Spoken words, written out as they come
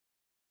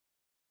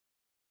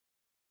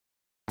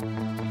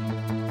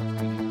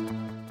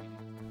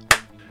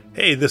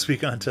Hey, this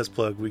week on Test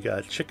Plug, we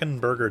got Chicken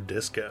Burger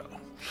Disco.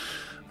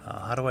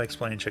 How do I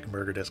explain Chicken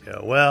Burger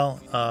Disco? Well,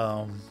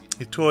 a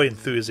toy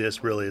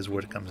enthusiast really is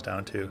what it comes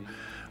down to.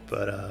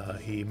 But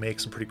he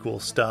makes some pretty cool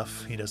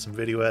stuff. He does some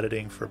video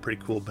editing for a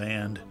pretty cool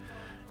band.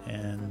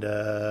 And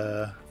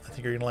I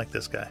think you're going to like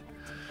this guy.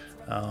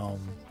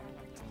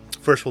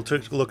 First, we'll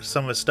take a look at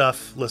some of his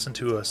stuff, listen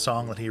to a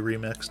song that he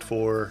remixed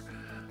for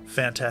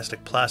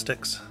Fantastic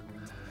Plastics.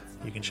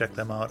 You can check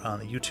them out on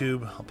the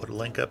YouTube. I'll put a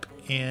link up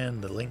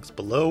in the links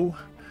below.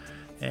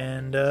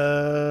 And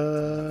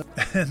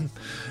and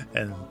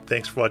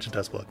thanks for watching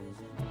Test Plug.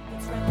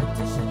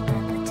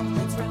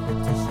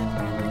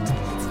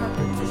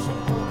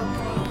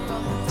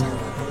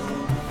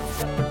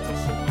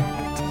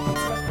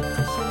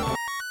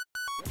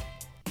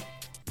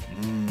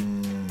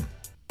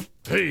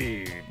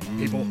 Hey,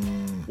 people,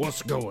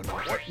 what's going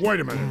on? Wait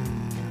a minute.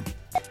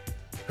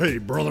 Hey,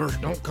 brother,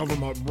 don't cover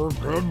my...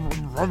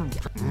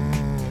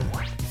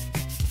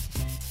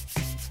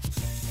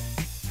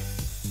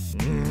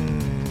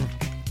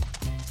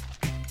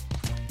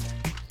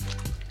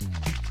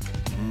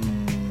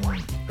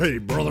 Hey,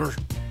 brother,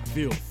 I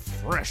feel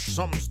fresh.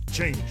 Something's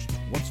changed.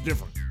 What's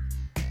different?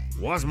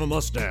 Why's my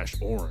mustache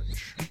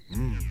orange?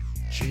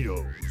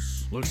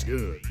 Cheetos. Looks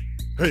good.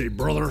 Hey,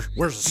 brother,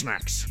 where's the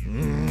snacks?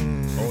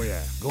 Oh,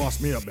 yeah. Gloss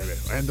me up, baby.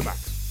 And the back.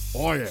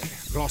 Oh, yeah.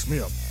 Gloss me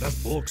up.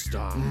 That's bulk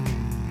style.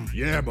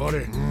 Yeah,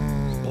 buddy.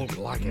 Bulk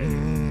like it.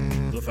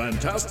 The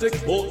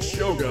Fantastic Bulk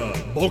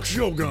Shogun. Bulk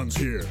Shogun's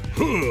here.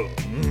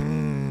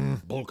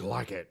 Bulk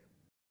like it.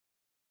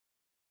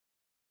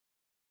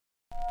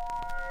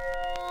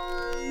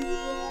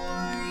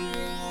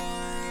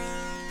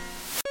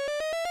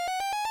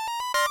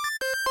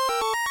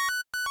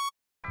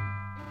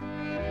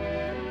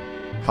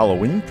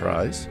 Halloween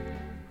prize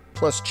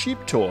plus cheap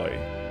toy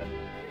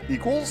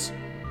equals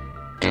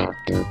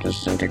Dr.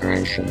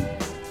 Disintegration.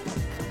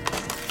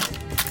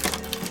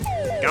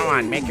 Go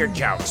on, make your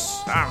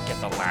jokes. I'll get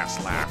the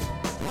last laugh.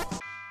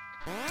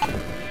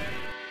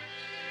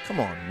 Come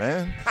on,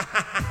 man.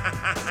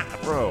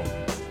 Bro.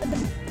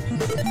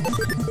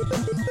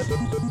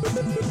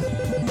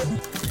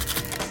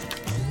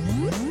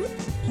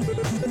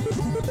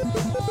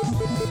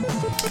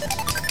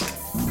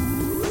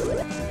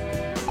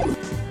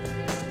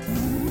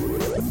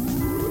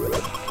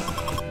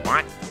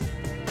 What?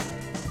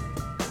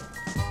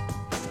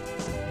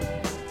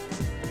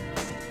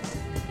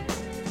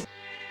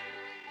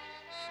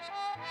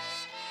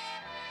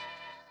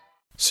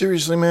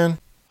 Seriously, man?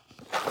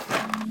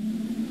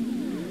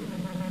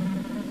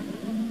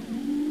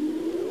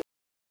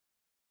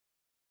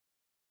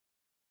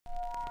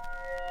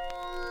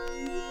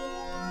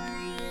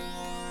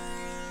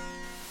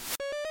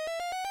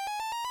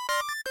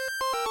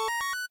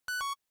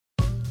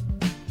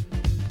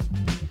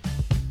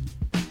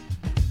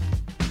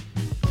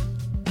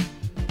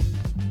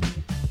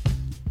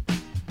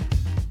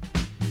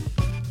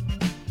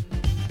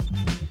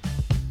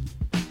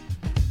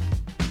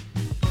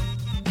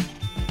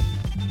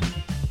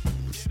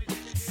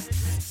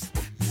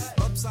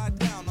 Upside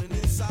down and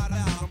inside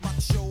out. I'm about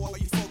to show all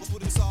you folks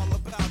what it's all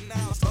about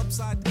now. It's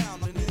upside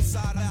down and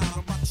inside out.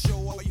 I'm about to show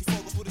all you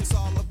folks what it's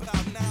all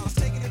about now. It's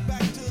taking it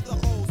back to the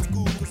old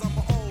school, cause I'm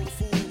an old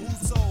fool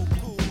who's so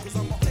cool. Cause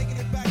I'm taking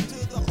it back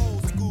to the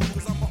old school,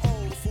 cause I'm an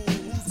old fool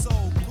who's so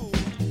cool.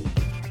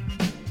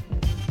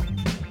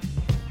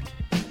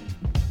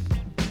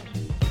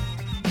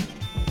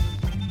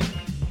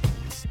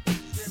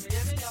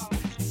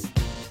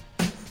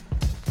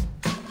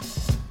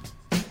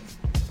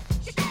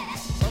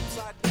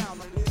 Upside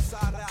down and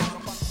inside out. I'm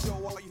about to show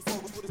all you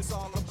folks what it's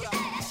all about.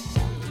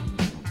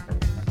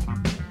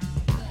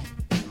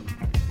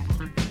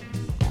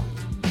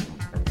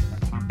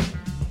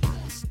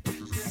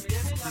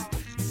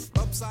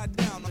 Upside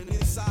down and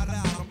inside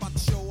out. I'm about to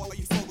show all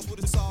you folks what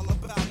it's all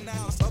about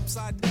now. It's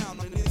upside down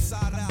and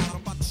inside out.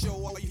 I'm about to show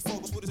all you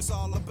folks what it's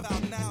all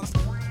about now.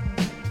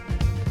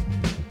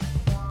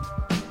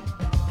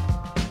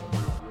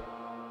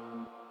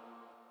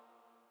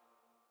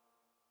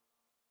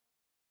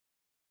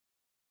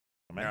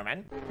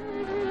 Merriman?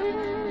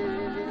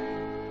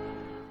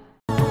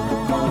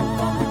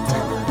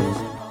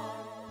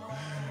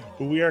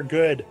 We are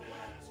good.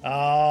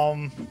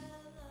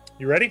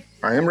 You ready?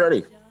 I am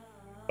ready.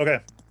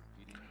 Okay.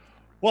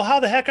 Well, how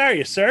the heck are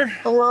you, sir?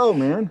 Hello,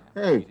 man.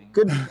 Hey,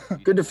 good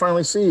to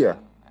finally see you.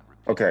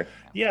 Okay.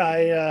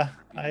 Yeah,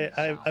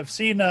 I've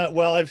seen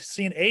I've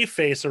seen a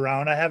face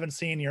around. I haven't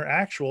seen your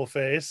actual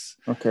face.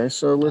 Okay,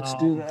 so let's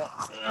do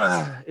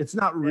that. It's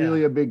not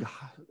really a big,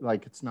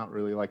 like, it's not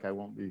really like I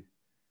won't be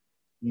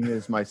being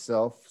as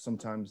myself.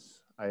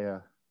 Sometimes I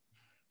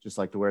just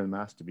like to wear the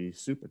mask to be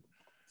stupid.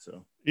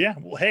 So Yeah,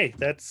 well, hey,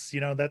 that's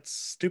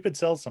stupid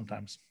sells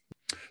sometimes.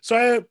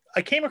 So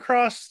I came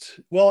across,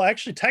 well,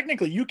 actually,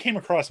 technically, you came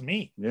across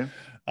me. yeah.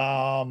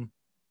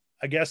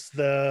 I guess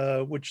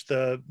the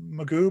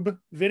Magoob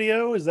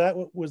video, is that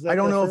what was that? I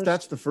don't the know if first?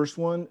 that's the first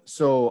one.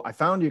 So I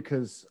found you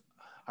because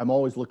I'm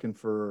always looking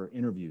for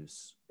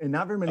interviews, and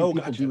not very many people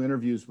gotcha. do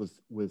interviews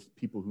with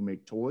people who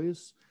make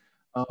toys.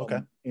 Okay.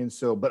 And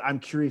so, but I'm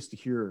curious to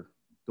hear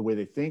the way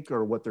they think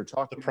or what they're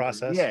talking The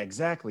process. Yeah,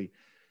 exactly.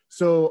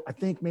 So I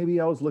think maybe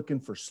I was looking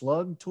for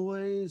slug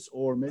toys,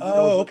 or maybe I was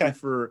Oh, looking okay.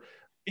 for,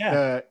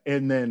 Yeah.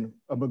 and then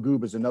a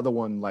Magoob is another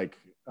one. Like,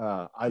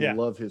 I Yeah.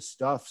 love his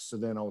stuff. So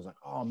then I was like,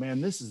 oh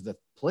man, this is the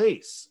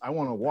place. I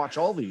want to watch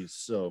all these.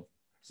 So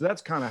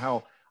that's kind of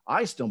how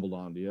I stumbled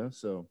onto you.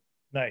 So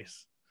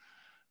Nice.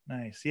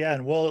 Yeah.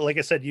 And well, like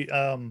I said, you,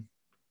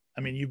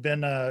 I mean, you've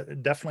been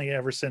definitely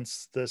ever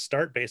since the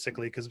start,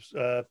 basically, because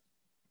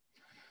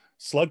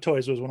Slug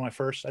Toys was one of my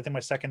first, I think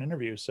my second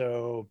interview.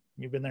 So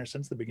you've been there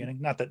since the beginning.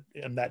 Not that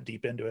I'm that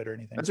deep into it or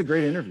anything. that's a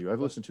great interview. I've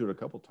listened to it a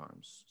couple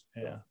times.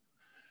 Yeah.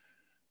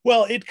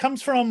 Well, it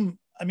comes from,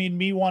 I mean,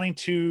 me wanting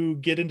to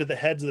get into the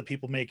heads of the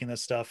people making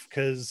this stuff,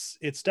 because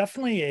it's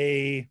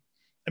definitely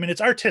I mean,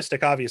 it's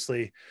artistic,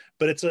 obviously,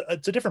 but it's a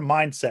different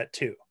mindset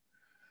too.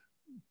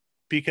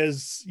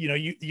 Because, you know,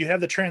 you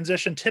have the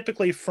transition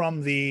typically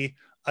from the,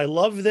 I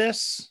love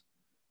this,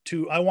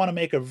 to I want to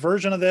make a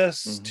version of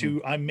this,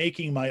 to I'm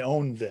making my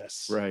own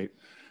this. Right.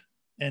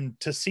 And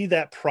to see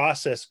that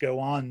process go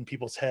on in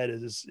people's head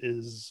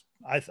is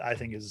I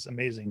think is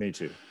amazing. Me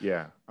too.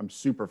 Yeah. I'm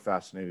super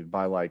fascinated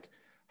by like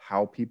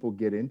how people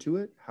get into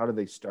it. How do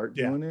they start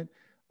doing it?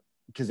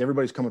 Because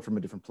everybody's coming from a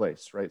different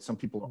place, right? Some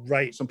people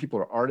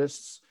are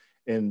artists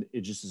and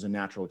it just is a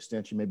natural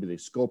extension. Maybe they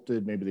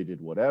sculpted, maybe they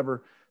did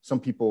whatever. Some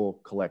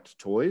people collect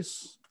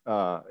toys.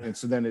 And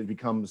so then it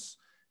becomes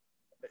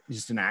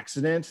just an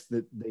accident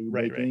that they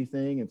make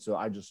anything. And so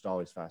I'm just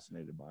always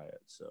fascinated by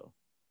it. So,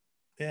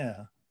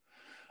 yeah.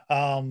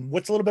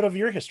 What's a little bit of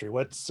your history?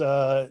 What's,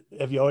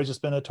 have you always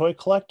just been a toy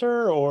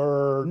collector,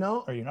 or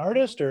no, are you an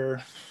artist,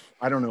 or?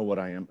 I don't know what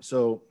I am.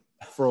 So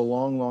for a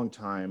long, long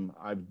time,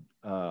 I've,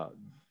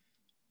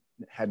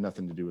 had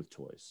nothing to do with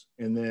toys.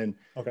 And then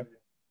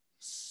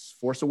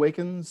Force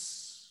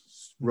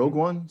Awakens, Rogue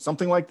One,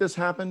 something like this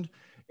happened.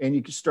 And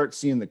you can start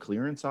seeing the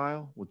clearance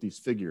aisle with these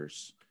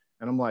figures.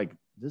 And I'm like,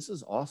 this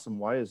is awesome.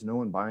 Why is no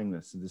one buying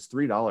this? This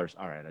 $3.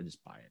 All right, I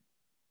just buy it.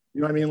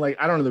 You know what I mean? Like,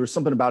 I don't know. There was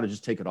something about it.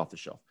 Just take it off the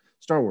shelf.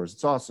 Star Wars,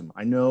 it's awesome.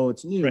 I know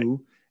it's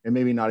new and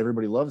maybe not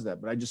everybody loves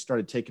that, but I just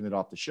started taking it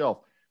off the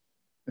shelf.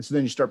 And so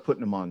then you start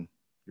putting them on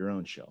your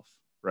own shelf,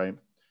 right?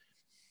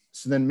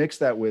 So then mix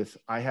that with,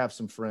 I have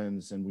some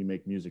friends and we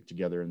make music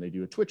together, and they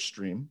do a Twitch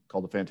stream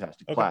called The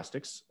Fantastic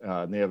Plastics.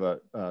 And they have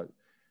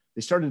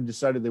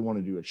decided they want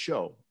to do a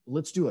show.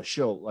 Let's do a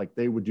show like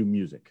they would do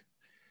music.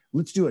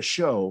 Let's do a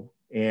show.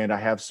 And I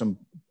have some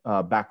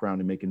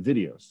background in making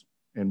videos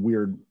and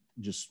weird,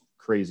 just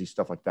crazy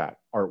stuff like that,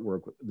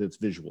 artwork that's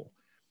visual.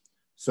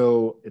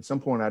 So at some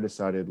point I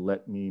decided,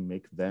 let me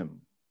make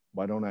them.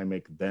 Why don't I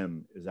make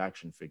them as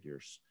action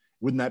figures?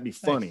 Wouldn't that be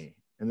funny? Nice.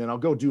 And then I'll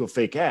go do a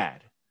fake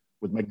ad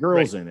with my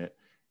girls in it,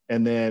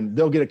 and then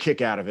they'll get a kick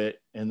out of it.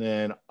 And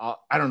then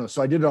I don't know.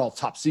 So I did it all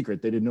top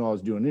secret. They didn't know I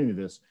was doing any of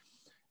this.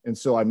 And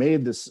so I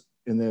made this,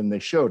 and then they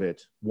showed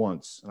it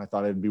once, and I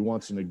thought it'd be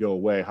once and it'd go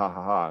away. Ha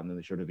ha ha. And then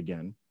they showed it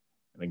again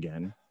and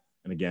again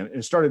and again. And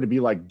it started to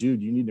be like,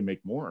 dude, you need to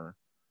make more,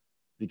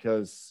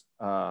 because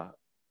they're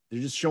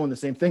just showing the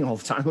same thing all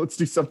the time. Let's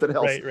do something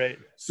else. Right.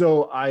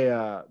 So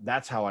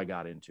that's how I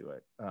got into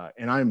it.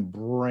 And I'm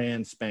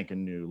brand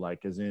spanking new,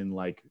 like, as in,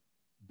 like,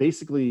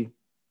 basically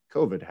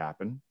COVID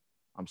happened.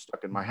 I'm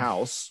stuck in my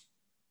house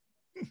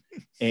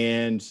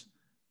and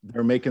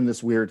they're making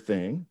this weird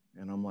thing.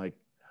 And I'm like,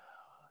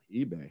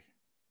 eBay,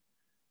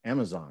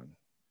 Amazon,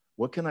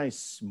 what can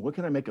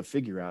I make a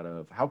figure out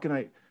of? How can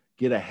I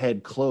get a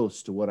head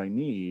close to what I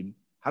need?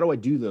 How do I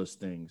do those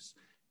things?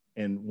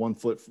 And one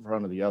foot in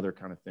front of the other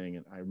kind of thing.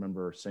 And I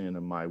remember saying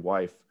to my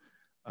wife,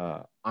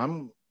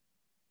 I'm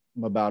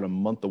about a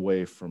month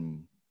away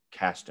from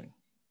casting.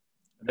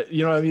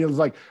 You know what I mean? It was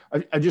like,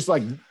 I just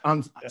like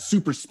on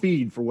super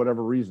speed for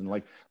whatever reason.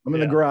 Like I'm in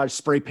the garage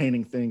spray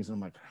painting things. And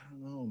I'm like, I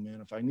don't know, man,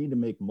 if I need to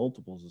make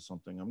multiples of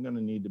something, I'm going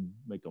to need to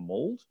make a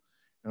mold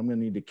and I'm going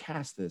to need to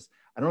cast this.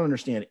 I don't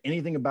understand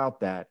anything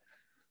about that,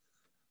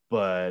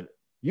 but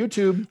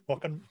YouTube.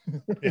 Welcome.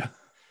 Yeah.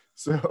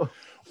 So.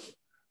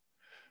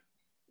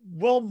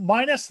 Well,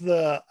 minus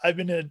I've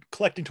been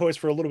collecting toys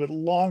for a little bit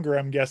longer,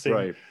 I'm guessing.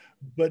 Right.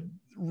 But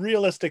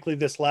realistically,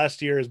 this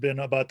last year has been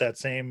about that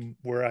same,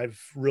 where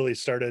I've really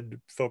started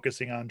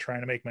focusing on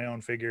trying to make my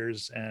own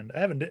figures, and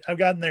I've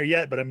gotten there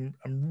yet, but I'm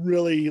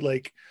really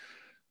like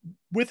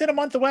within a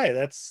month away.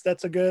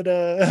 That's a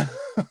good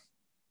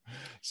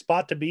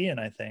spot to be in,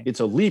 I think. It's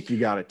a leap you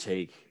got to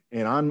take,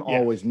 and I'm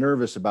always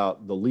nervous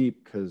about the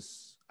leap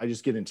because I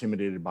just get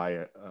intimidated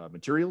by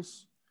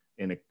materials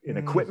and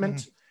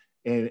equipment.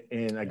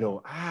 And I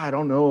go, I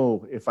don't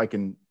know if I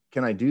can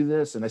I do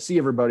this? And I see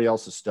everybody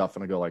else's stuff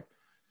and I go like,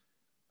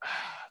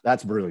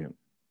 that's brilliant.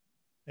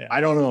 Yeah. I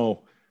don't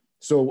know.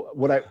 So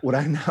what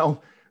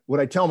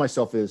I tell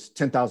myself is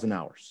 10,000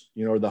 hours,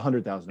 you know, or the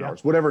 100,000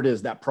 hours, whatever it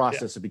is, that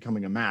process of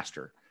becoming a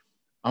master.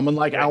 I'm in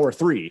like hour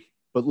 3,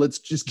 but let's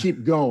just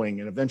keep going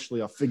and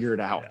eventually I'll figure it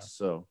out. Yeah.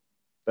 So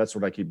that's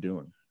what I keep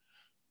doing.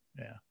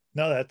 Yeah.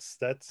 No,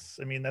 that's,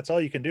 I mean, that's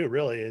all you can do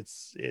really.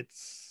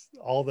 It's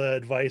all the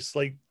advice,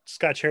 like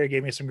Scott Cherry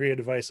gave me some great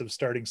advice of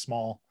starting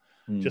small.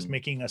 just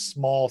making a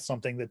small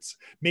something that's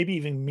maybe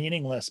even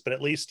meaningless, but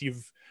at least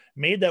you've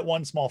made that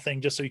one small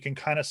thing just so you can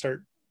kind of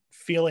start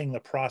feeling the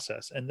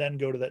process and then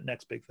go to that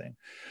next big thing.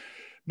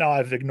 Now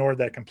I've ignored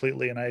that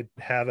completely, and I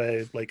have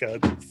a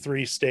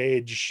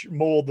 3-stage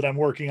mold that I'm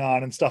working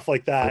on and stuff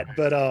like that.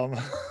 But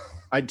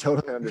I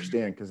totally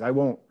understand, because I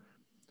won't.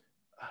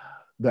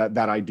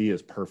 That idea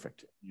is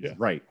perfect. Yeah.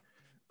 Right.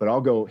 But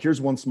I'll go, here's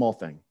one small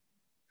thing,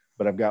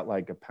 but I've got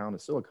like a pound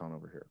of silicone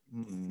over here.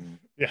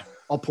 Yeah.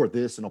 I'll pour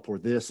this and I'll pour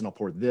this and I'll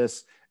pour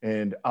this.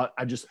 And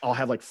I'll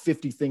have like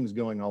 50 things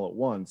going all at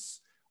once,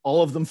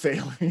 all of them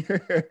failing.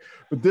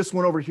 But this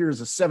one over here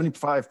is a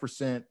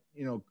 75%,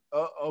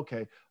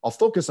 okay, I'll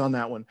focus on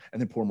that one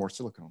and then pour more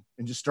silicone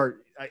and just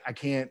start. I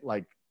can't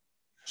like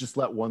just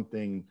let one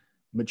thing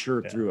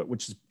mature through it,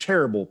 which is a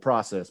terrible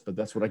process, but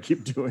that's what I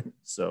keep doing.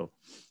 So.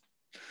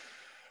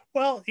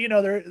 Well,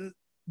 there's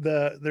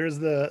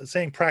the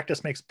saying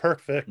practice makes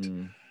perfect,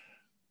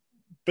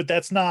 but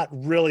that's not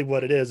really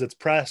what it is. It's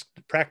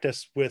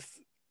practice with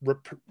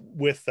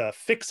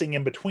fixing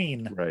in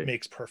between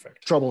makes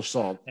perfect.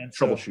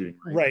 Troubleshooting.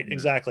 Right.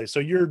 Exactly. So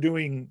you're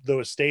doing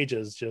those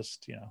stages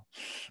just,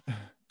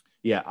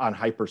 Yeah. On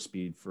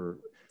hyperspeed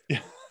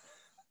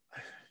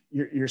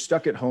you're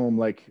stuck at home.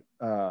 Like,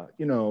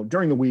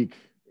 during the week,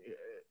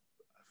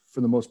 for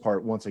the most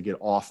part, once I get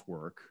off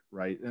work,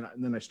 right, and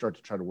then I start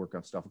to try to work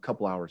on stuff a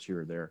couple hours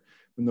here or there.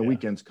 When the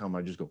weekends come,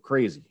 I just go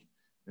crazy,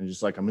 and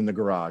just like I'm in the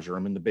garage or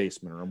I'm in the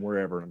basement or I'm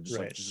wherever, and I'm just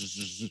like,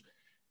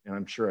 and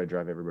I'm sure I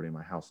drive everybody in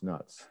my house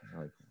nuts.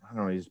 Like, I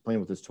don't know, he's playing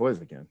with his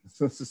toys again.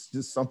 This is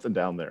just something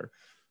down there.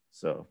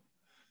 So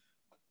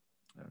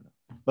I don't know,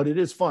 but it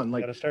is fun.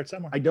 Like, gotta start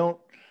somewhere.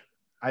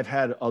 I've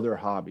had other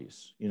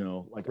hobbies,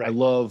 I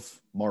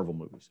love Marvel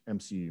movies,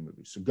 MCU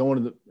movies. So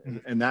going to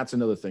and that's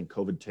another thing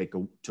COVID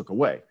took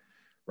away,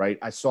 right?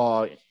 I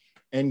saw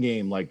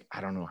Endgame, like, I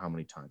don't know how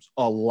many times,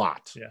 a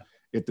lot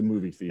at the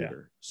movie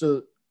theater. Yeah.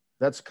 So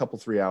that's a couple,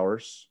 3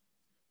 hours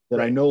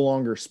that I no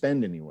longer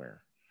spend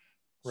anywhere.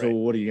 So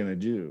what are you going to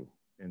do?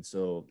 And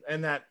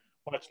that,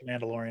 watch The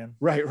Mandalorian.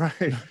 Right.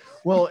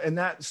 Well, and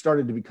that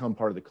started to become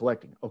part of the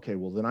collecting. Okay,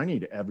 well then I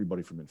need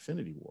everybody from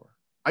Infinity War.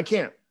 I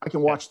can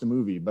watch the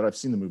movie, but I've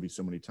seen the movie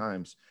so many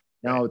times.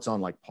 Now it's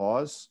on like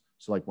pause.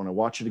 So like when I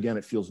watch it again,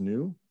 it feels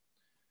new.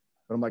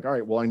 But I'm like, all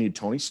right, well, I need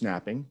Tony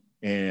snapping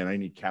and I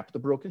need Cap the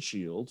Broken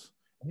Shield.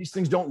 And these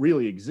things don't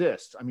really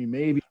exist. I mean,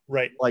 maybe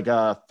like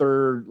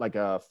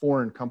a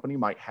foreign company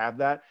might have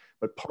that,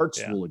 but parts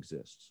will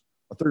exist.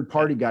 A third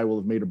party guy will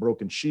have made a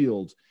broken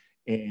shield,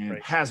 and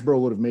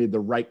Hasbro would have made the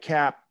right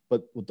cap,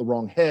 but with the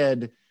wrong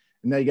head.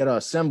 And now you got to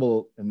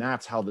assemble, and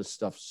that's how this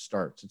stuff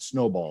starts. It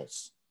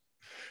snowballs.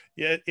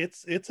 Yeah,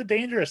 it's a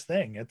dangerous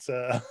thing. It's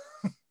so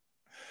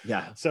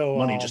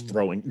money just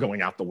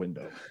going out the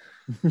window.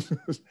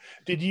 What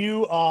did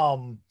you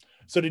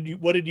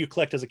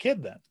collect as a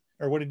kid then?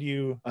 Or what did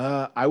you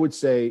I would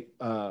say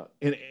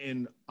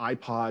in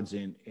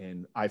iPods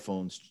and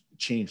iPhones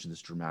changed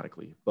this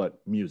dramatically, but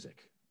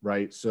music,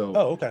 right?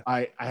 So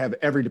I have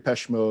every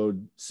Depeche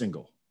Mode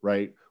single,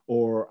 right?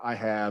 Or I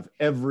have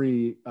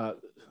every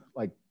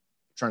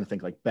trying to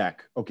think like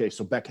Beck. Okay,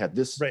 so Beck had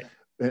this,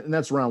 and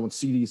that's around when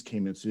CDs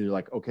came in. So you're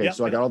like, okay,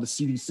 so I got all the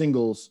CD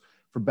singles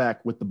for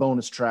Beck with the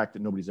bonus track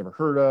that nobody's ever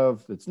heard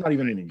of. It's not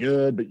even any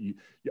good, but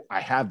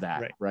I have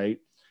that, right?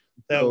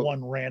 That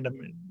one random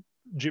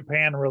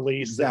Japan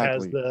release that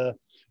has the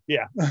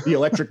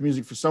Electric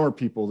Music for Summer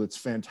People. That's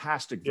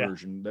fantastic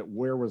version. That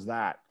where was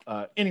that?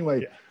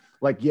 Anyway,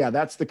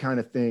 that's the kind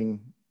of thing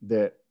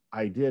that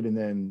I did, and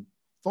then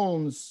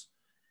phones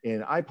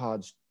and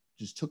iPods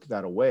just took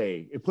that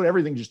away. It put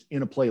everything just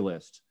in a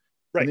playlist,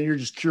 and then you're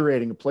just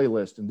curating a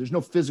playlist, and there's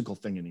no physical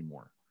thing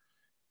anymore.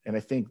 And I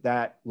think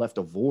that left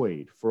a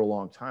void for a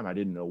long time. I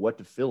didn't know what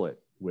to fill it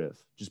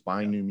with. Just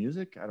buying new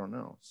music. I don't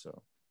know.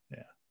 So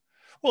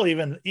well,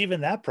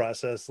 even that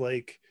process,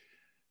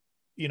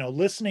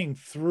 listening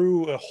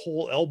through a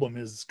whole album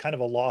is kind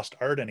of a lost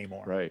art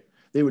anymore. Right.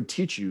 They would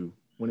teach you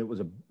when it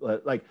was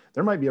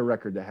there might be a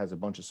record that has a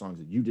bunch of songs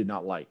that you did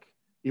not like.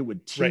 It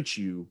would teach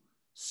you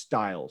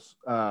styles.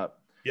 I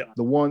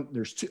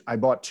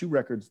bought 2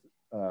 records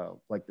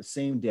like the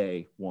same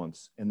day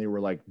once, and they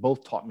were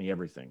both taught me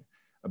everything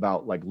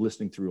about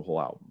listening through a whole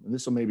album. And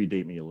this will maybe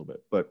date me a little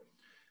bit, but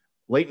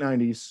late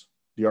 90s,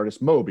 the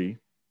artist Moby,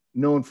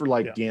 known for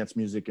dance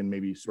music and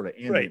maybe sort of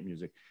ambient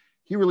music,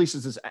 he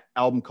releases this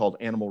album called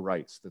Animal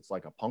Rights that's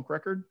like a punk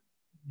record.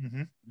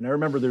 And I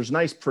remember there's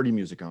nice pretty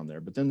music on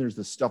there, but then there's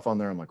this stuff on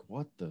there I'm like,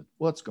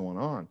 what's going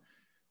on?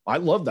 I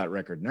love that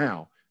record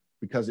now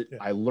because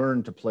I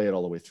learned to play it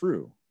all the way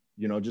through,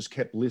 just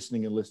kept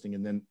listening,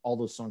 and then all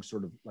those songs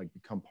sort of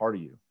become part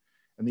of you.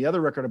 And the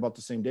other record about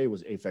the same day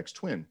was Aphex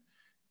Twin,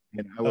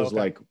 and I was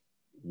like,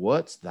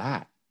 what's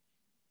that?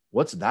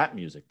 What's that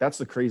music? That's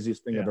the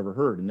craziest thing I've ever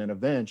heard. And then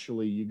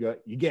eventually you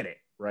get it,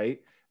 right?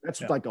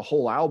 That's what a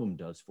whole album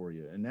does for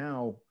you. And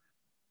now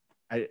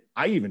I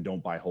even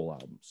don't buy whole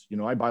albums.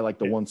 I buy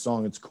the one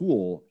song, it's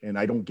cool, and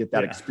I don't get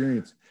that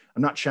experience.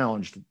 I'm not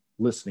challenged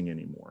listening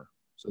anymore.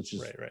 So it's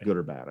just good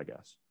or bad, I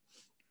guess.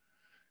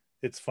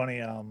 It's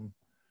funny.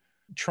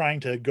 trying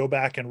to go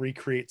back and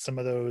recreate some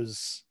of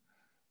those.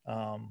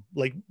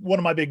 Like one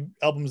of my big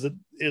albums that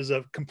is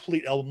a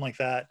complete album like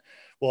that.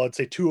 Well, I'd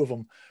say two of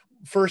them.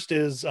 First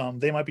is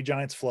They Might Be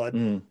Giants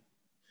Flood.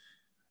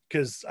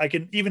 Because I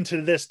can, even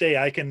to this day,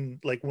 I can,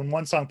 like, when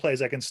one song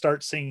plays, I can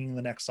start singing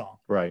the next song.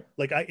 Right.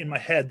 Like in my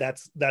head,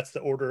 that's the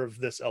order of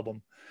this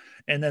album.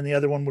 And then the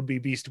other one would be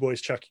Beastie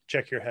Boys,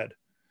 Check Your Head.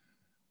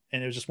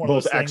 And it was just one of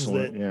those things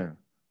that,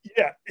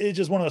 it's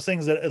just one of those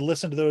things that I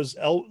listened to those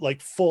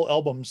like full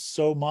albums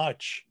so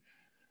much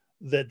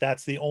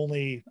that's the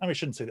only, I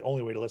shouldn't say the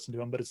only way to listen to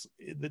them, but it's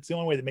the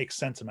only way that makes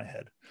sense in my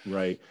head.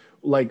 Right.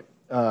 Like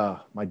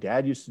my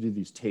dad used to do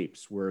these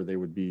tapes where they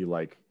would be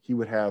like, he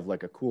would have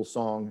like a cool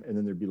song and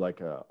then there'd be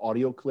like a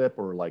audio clip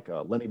or like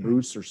a Lenny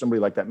Bruce or somebody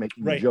like that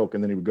making a joke,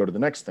 and then he would go to the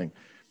next thing.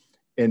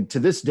 And to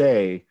this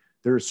day,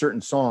 there are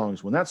certain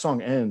songs, when that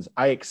song ends,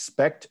 I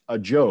expect a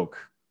joke.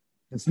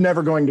 It's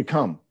never going to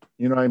come.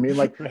 You know what I mean?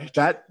 Like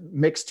that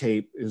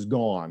mixtape is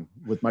gone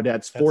with my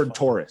dad's Ford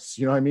Taurus.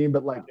 You know what I mean?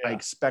 But like I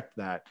expect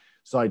that.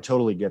 So I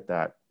totally get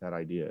that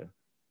idea.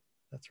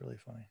 That's really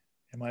funny.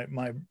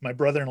 And my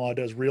brother-in-law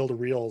does reel to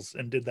reels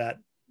and did that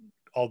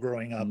all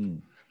growing up.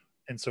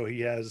 And so he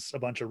has a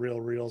bunch of reel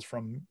reels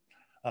from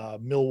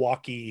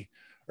Milwaukee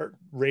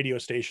radio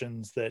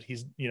stations that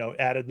he's,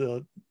 added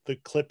the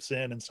clips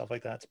in and stuff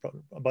like that. It's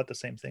probably about the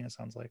same thing, it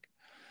sounds like.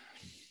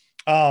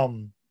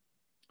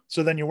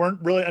 So then you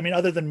weren't really,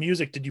 other than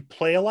music, did you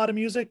play a lot of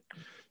music,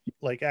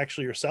 like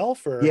actually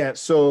yourself? Or yeah,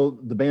 so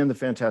the band The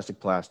Fantastic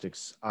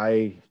Plastics,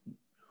 I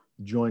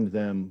joined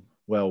them.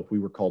 Well, we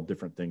were called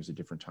different things at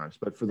different times,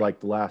 but for like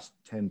the last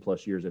 10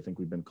 plus years, I think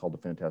we've been called The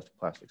Fantastic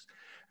Plastics.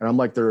 And I'm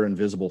like their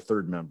invisible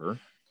third member.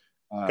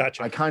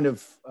 Gotcha. I kind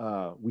of,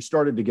 we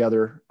started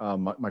together,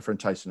 my friend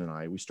Tyson and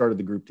I, we started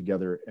the group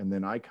together. And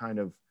then I kind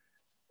of,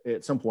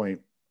 at some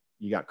point,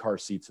 you got car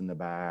seats in the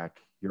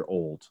back, you're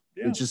old.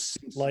 Yeah. It just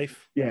seems,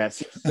 life. Yeah, it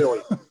seems silly.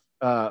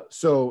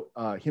 So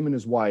him and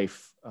his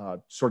wife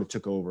sort of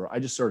took over. I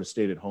just sort of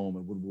stayed at home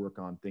and would work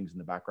on things in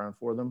the background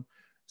for them.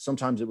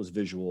 Sometimes it was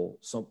visual,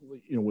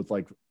 with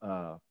like,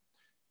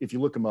 if you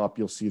look them up,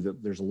 you'll see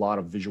that there's a lot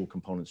of visual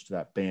components to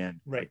that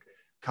band. Right. Like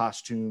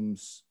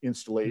costumes,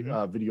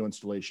 video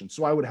installation.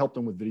 So I would help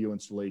them with video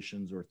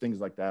installations or things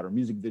like that, or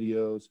music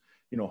videos,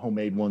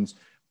 homemade ones,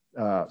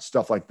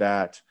 stuff like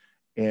that.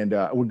 And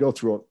I would go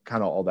through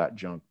kind of all that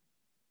junk.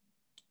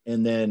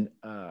 And then,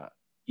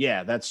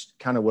 that's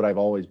kind of what I've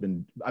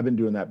been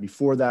doing that.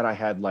 Before that,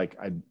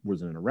 I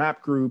was in a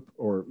rap group,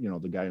 or,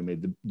 the guy who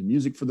made the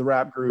music for the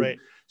rap group,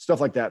 stuff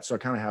like that. So I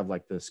kind of have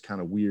like this kind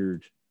of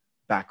weird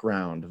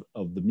background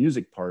of the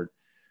music part.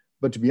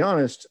 But to be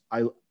honest,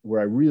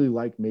 where I really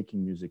like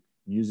making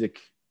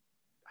music,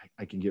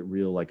 I can get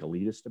real like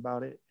elitist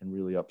about it and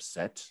really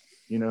upset,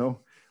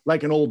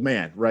 like an old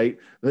man, right?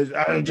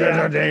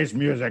 Today's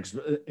music.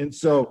 And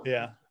so,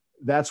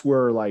 that's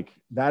where like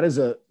that as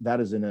a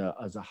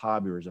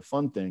hobby or as a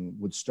fun thing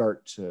would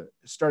started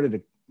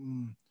to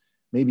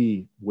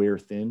maybe wear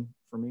thin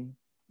for me.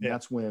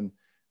 That's when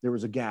there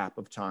was a gap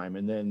of time.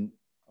 And then,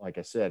 like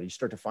I said, you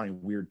start to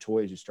find weird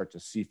toys. You start to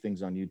see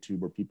things on YouTube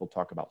where people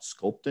talk about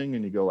sculpting,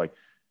 and you go like,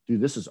 dude,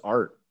 this is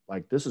art.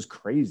 Like, this is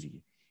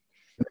crazy.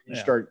 And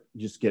then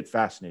you just get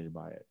fascinated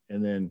by it.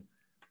 And then,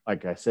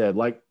 like I said,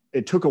 like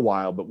it took a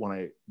while, but when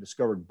I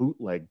discovered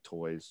bootleg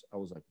toys, I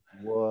was like,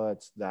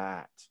 what's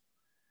that?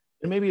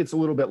 And maybe it's a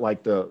little bit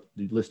like the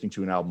listening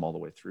to an album all the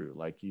way through.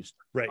 Like you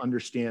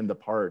understand the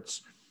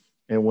parts.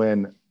 And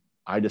when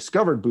I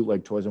discovered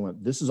bootleg toys, I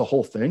went, this is a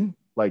whole thing.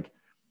 Like,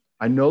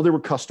 I know there were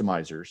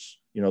customizers.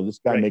 This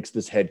guy makes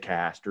this head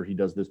cast, or he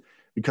does this,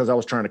 because I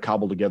was trying to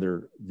cobble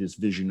together this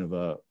vision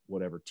of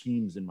whatever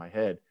teams in my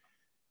head.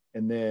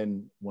 And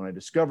then when I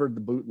discovered the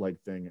bootleg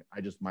thing,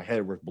 my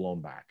head was blown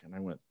back. And I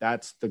went,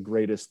 that's the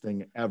greatest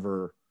thing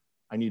ever.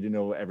 I need to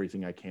know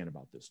everything I can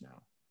about this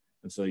now.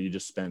 And so you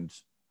just spend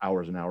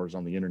hours and hours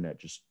on the internet,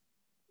 just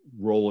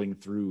rolling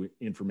through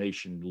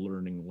information,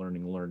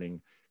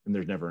 learning, and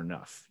there's never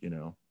enough,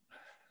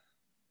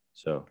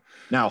 So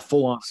now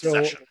full on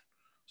session.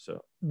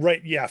 So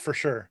right, yeah, for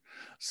sure.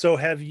 So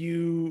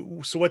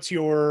what's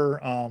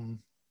your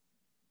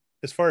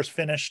as far as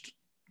finished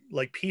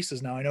like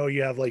pieces now? I know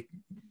you have like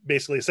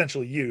basically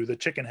essentially the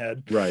chicken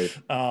head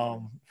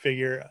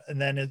figure,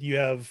 and then you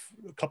have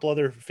a couple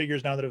other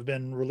figures now that have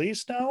been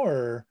released now,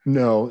 or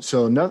no?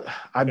 So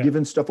I've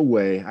given stuff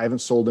away. I haven't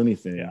sold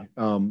anything.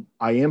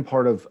 I am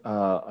part of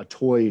a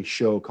toy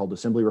show called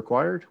Assembly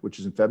Required, which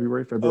is in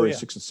February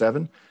 6 and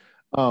 7.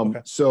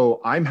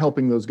 So I'm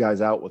helping those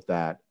guys out with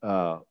that.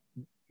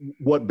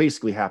 What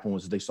basically happened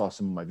was they saw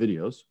some of my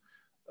videos.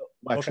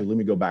 Actually, let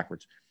me go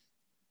backwards.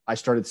 I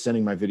started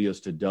sending my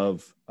videos to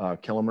Dove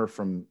Kellemer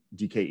from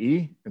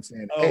DKE and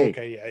saying,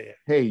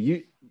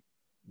 hey,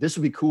 this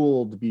would be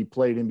cool to be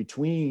played in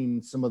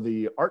between some of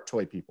the art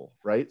toy people,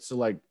 right? So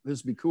like,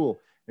 this would be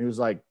cool. And he was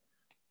like,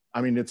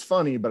 it's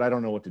funny, but I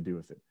don't know what to do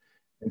with it.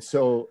 And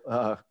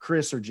so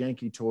Chris or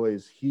Janky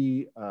Toys,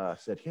 he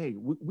said, hey,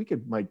 we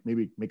could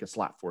maybe make a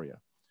slot for you.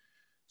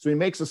 So he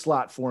makes a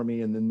slot for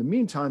me. And in the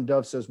meantime,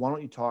 Dove says, why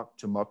don't you talk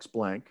to Mux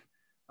Blank,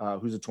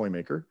 who's a toy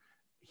maker,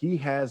 he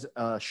has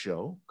a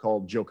show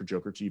called Joker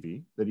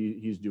TV that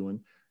he's doing,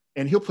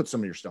 and he'll put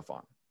some of your stuff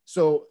on.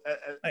 So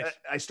Nice.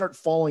 I start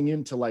falling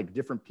into like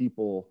different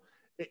people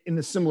in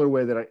a similar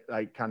way that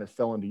I kind of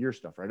fell into your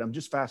stuff, right? I'm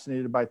just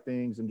fascinated by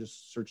things. I'm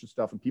just searching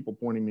stuff and people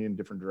pointing me in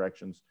different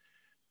directions.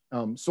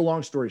 So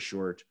long story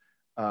short,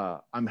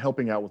 I'm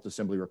helping out with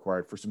Assembly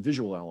Required for some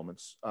visual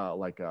elements,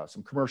 like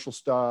some commercial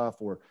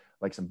stuff or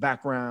like some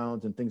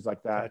backgrounds and things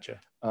like that.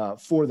 Gotcha.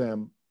 For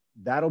them.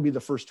 That'll be the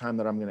first time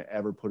that I'm going to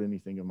ever put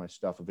anything of my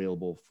stuff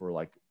available for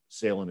like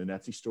sale in an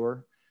Etsy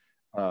store.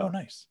 Oh,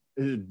 nice.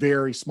 It's a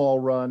very small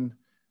run.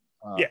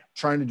 Yeah.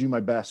 Trying to do my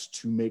best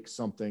to make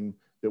something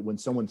that when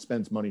someone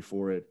spends money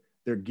for it,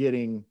 they're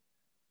getting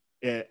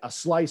a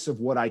slice of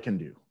what I can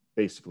do,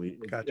 basically.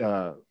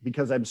 Gotcha.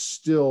 Because I'm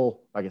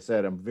still, like I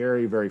said, I'm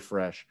very, very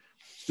fresh,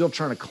 still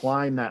trying to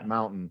climb that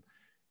mountain.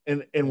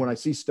 And when I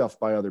see stuff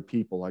by other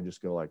people, I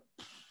just go like,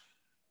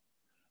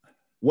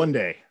 one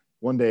day,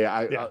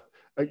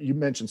 you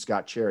mentioned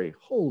Scott Cherry.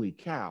 Holy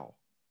cow.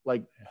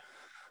 Like,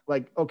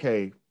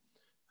 okay,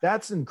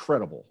 that's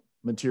incredible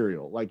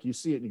material. Like you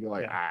see it and you go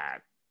like,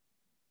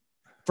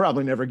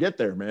 probably never get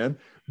there, man.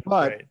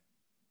 But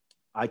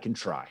I can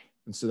try.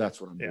 And so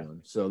that's what I'm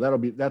doing. So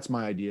that's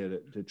my idea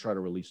to try to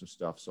release some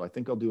stuff. So I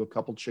think I'll do a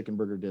couple Chicken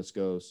Burger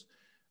Discos,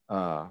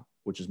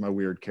 which is my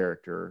weird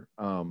character.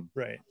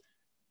 Right.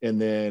 And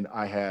then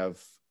I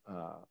have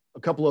a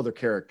couple other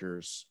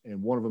characters,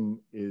 and one of them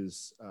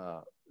is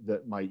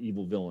that my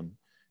evil villain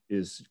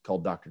is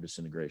called Dr.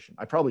 Disintegration.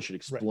 I probably should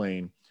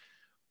explain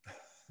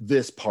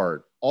this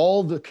part.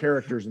 All the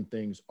characters and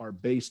things are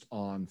based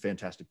on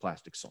Fantastic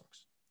Plastic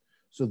songs.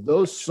 So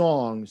those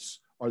songs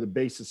are the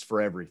basis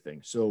for everything.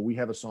 So we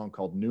have a song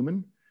called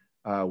Newman,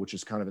 which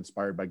is kind of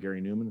inspired by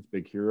Gary Newman. It's a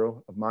big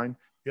hero of mine.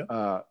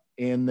 Yep.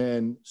 And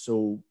then,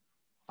 so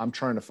I'm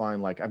trying to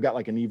find like, I've got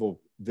like an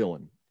evil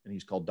villain, and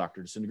he's called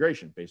Dr.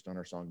 Disintegration based on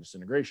our song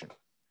Disintegration.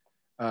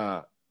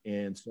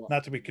 And so,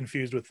 not to be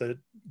confused with the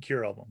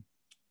Cure album.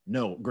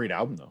 No, great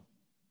album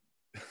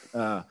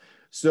though.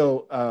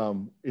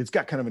 So it's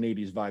got kind of an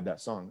 80s vibe,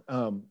 that song.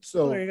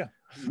 So there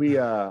you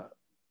go.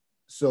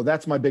 So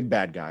that's my big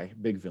bad guy,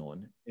 big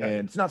villain. And Okay.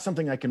 it's not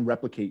something I can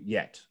replicate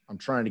yet. I'm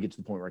trying to get to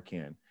the point where I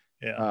can.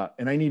 Yeah.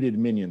 And I needed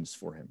minions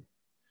for him.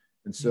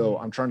 And so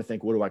I'm trying to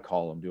think, what do I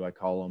call him? Do I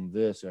call him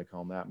this? Do I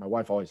call him that? My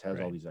wife always has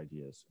all these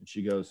ideas. And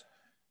she goes,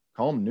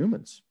 call him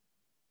Newmans.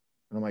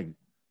 And I'm like,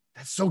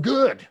 that's so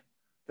good.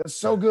 That's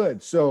so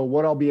good. So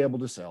what I'll be able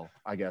to sell,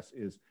 I guess,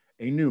 is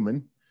a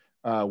Newman,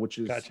 which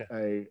is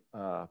a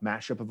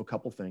mashup of a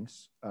couple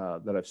things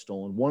that I've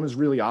stolen. One is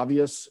really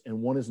obvious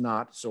and one is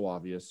not so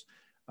obvious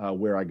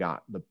where I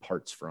got the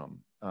parts from.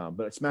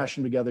 But I smash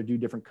them together, do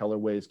different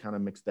colorways, kind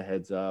of mix the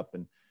heads up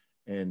and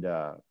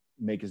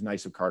make as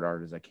nice of card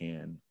art as I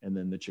can. And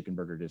then the Chicken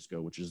Burger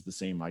Disco, which is the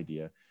same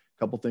idea. A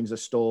couple things I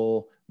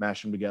stole,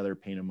 mash them together,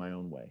 paint them my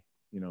own way,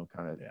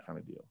 kind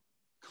of deal.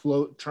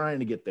 Trying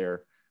to get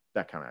there,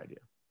 that kind of idea.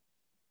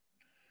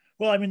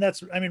 Well, I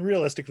mean,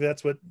 realistically,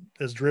 that's what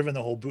has driven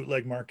the whole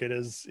bootleg market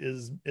is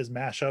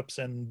mashups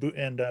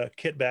and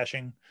kit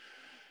bashing.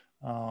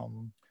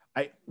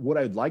 What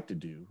I'd like to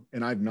do,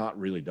 and I've not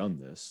really done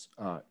this,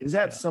 is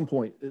at some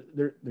point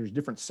there's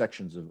different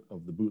sections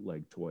of the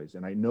bootleg toys,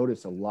 and I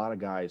notice a lot of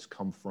guys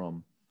come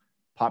from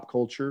pop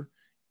culture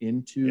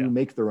into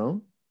make their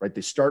own. Right?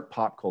 They start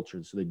pop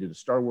culture, so they did a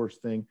Star Wars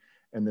thing,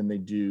 and then they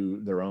do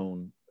their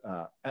own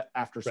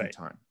after some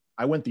time.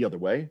 I went the other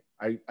way.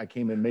 I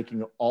came in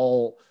making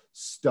all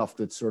stuff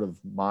that's sort of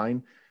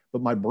mine,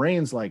 but my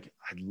brain's like,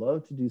 I'd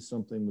love to do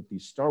something with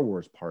these Star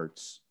Wars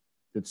parts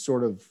that's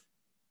sort of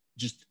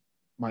just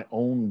my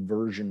own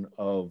version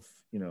of,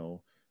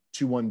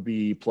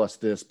 21B plus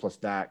this plus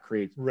that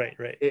creates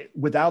it,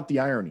 without the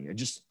irony.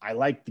 I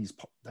like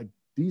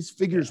these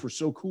figures were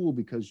so cool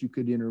because you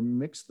could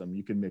intermix them.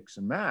 You could mix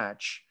and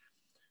match,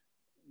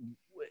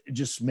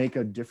 just make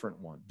a different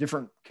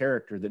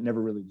character that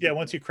never really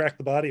once you crack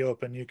the body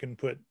open, you can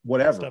put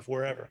whatever stuff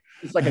wherever.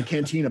 It's like a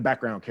Cantina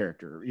background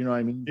character, you know what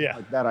I mean?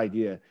 Like that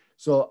idea.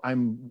 So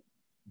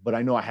but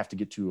I know I have to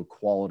get to a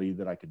quality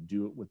that I could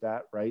do it with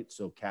that, right?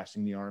 So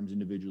casting the arms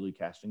individually,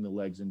 casting the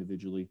legs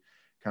individually,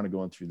 kind of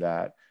going through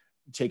that,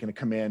 taking a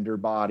commander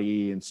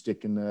body and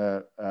sticking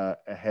a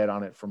head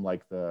on it from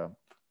like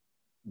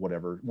one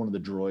of the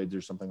droids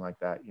or something like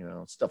that,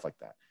 stuff like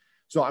that.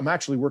 So I'm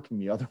actually working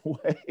the other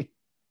way.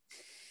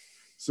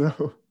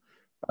 So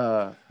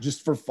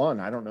just for fun,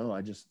 I don't know.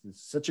 It's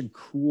such a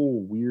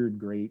cool, weird,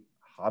 great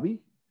hobby.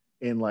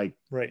 And like,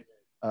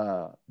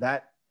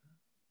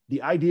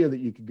 the idea that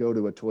you could go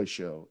to a toy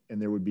show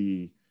and there would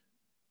be,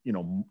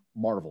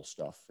 Marvel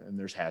stuff, and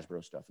there's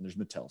Hasbro stuff, and there's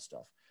Mattel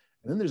stuff.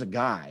 And then there's a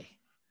guy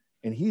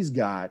and he's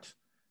got,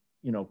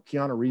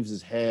 Keanu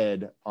Reeves's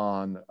head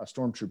on a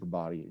Stormtrooper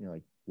body. And you're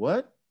like,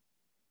 what?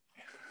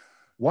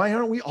 Why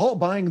aren't we all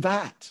buying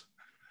that?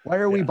 Why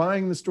are we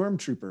buying the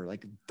Stormtrooper?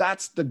 Like,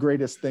 that's the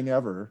greatest thing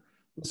ever.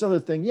 This other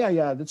thing,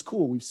 that's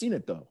cool. We've seen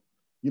it though.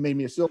 You made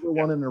me a silver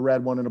one and a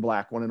red one and a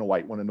black one and a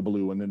white one and a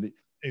blue one. And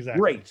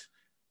great.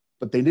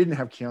 But they didn't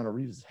have Keanu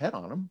Reeves' head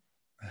on them.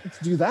 Let's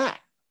do that.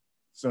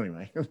 So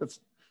anyway,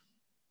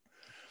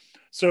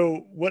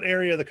 So what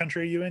area of the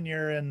country are you in?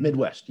 You're in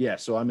Midwest. Yeah.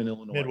 So I'm in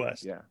Illinois.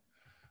 Midwest. Yeah.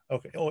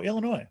 Okay. Oh,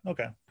 Illinois.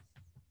 Okay.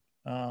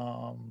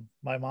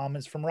 My mom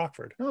is from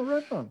Rockford. Oh,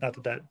 right on.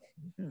 Not that.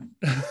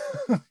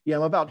 Yeah,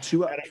 I'm about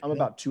two. Right I'm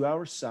about 2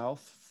 hours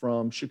south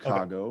from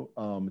Chicago.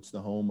 It's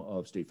the home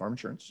of State Farm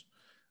Insurance.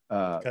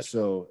 Gotcha.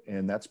 So,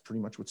 and that's pretty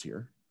much what's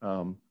here.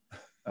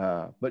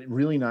 But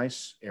really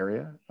nice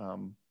area.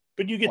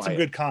 But you get some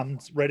quiet. good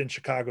comms right in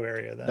Chicago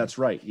area then. That's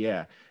right.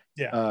 Yeah.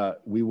 Yeah.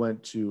 We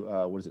went to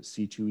what is it,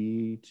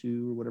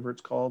 C2E2 or whatever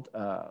it's called.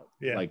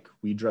 Yeah. Like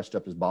we dressed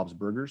up as Bob's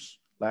Burgers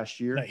last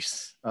year.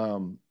 Nice.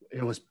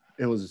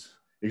 It was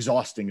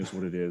exhausting is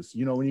what it is.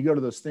 You know, when you go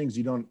to those things,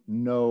 you don't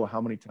know how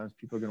many times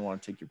people are going to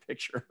want to take your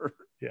picture.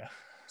 Yeah.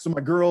 So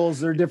my girls,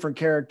 they're different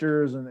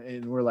characters,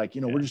 and we're like,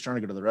 you know, Yeah. we're just trying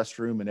to go to the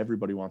restroom, and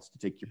everybody wants to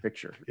take your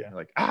picture. Yeah. You're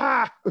like,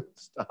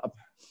 stop.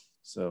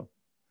 So,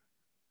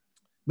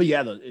 but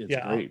yeah, it's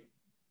Yeah. great.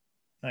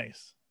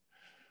 Nice.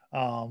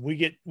 We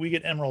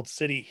get Emerald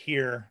City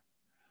here,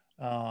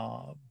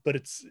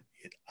 but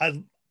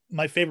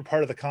my favorite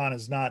part of the con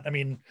is not. I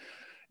mean,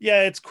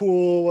 yeah, it's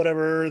cool,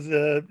 whatever,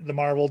 the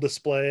Marvel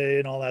display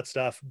and all that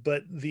stuff,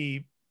 but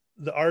the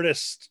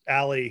artist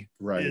alley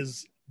Right.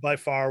 is by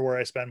far where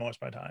I spend most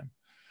of my time.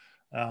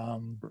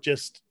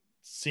 Just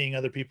seeing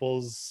other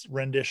people's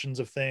renditions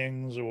of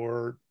things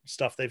or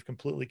stuff they've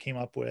completely came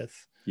up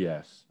with.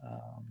 Yes.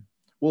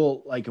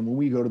 Well, like, and when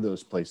we go to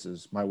those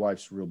places, my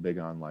wife's real big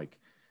on like,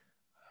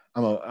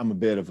 I'm a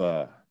bit of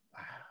a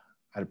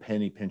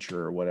penny pincher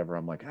or whatever.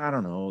 I'm like, I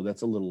don't know,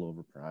 that's a little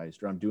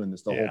overpriced, or I'm doing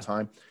this the whole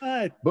time.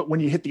 But when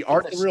you hit the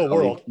artist real alley,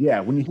 world. yeah,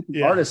 when you hit the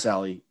Yeah. artist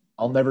alley,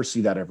 I'll never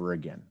see that ever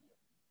again.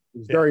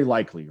 It's very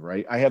likely,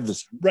 right? I have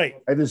this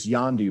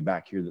Yondu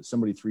back here that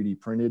somebody 3D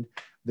printed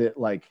that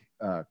like,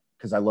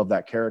 because I love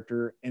that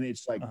character, and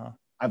it's like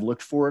I've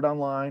looked for it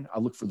online. I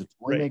looked for the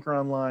toy maker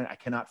online. I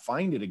cannot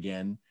find it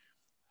again.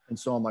 And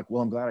so I'm like,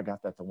 well, I'm glad I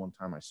got that the one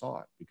time I saw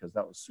it, because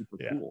that was super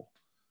cool.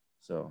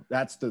 So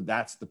that's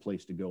the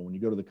place to go. When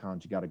you go to the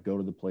cons, you got to go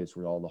to the place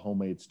where all the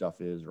homemade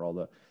stuff is, or all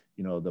the,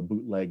 you know, the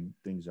bootleg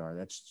things are.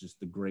 That's just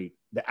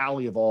the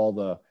alley of all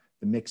the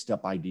mixed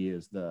up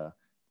ideas, the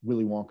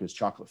Willy Wonka's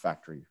chocolate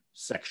factory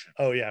section.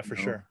 Oh yeah, for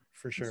sure.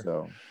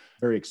 So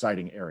very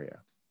exciting area.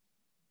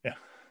 Yeah.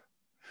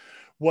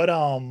 What,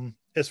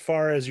 as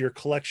far as your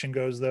collection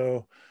goes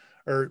though,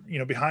 or, you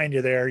know, behind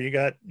you there, you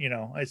got, you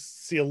know, I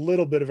see a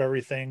little bit of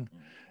everything.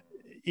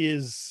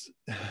 It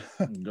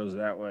goes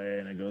that way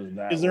and it goes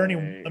that way. Is there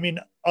any, I mean,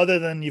 other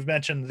than you've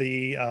mentioned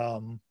the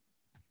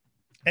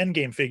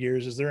Endgame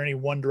figures, is there any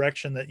one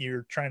direction that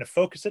you're trying to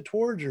focus it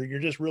towards, or you're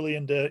just really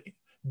into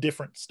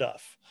different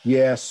stuff?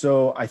 Yeah.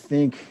 So I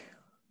think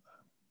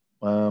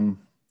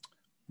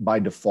by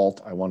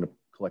default, I wound up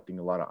collecting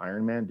a lot of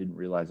Iron Man. Didn't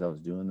realize I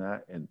was doing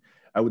that. And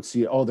I would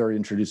see, oh, they're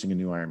introducing a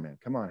new Iron Man.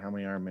 Come on, how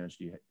many Iron Mans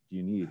do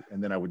you need?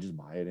 And then I would just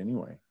buy it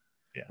anyway.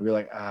 Yeah. I'd be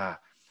like,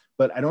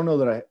 but I don't know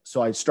that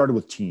so I started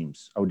with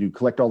teams. I would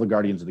collect all the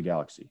Guardians of the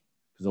Galaxy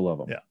because I love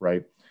them. Yeah.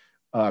 Right.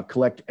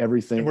 Collect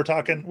everything. And we're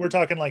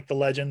talking like the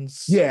Legends.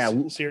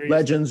 Series.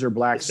 Legends or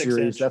Black Series.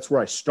 6-inch. That's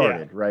where I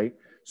started. Yeah. Right.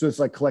 So it's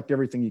like collect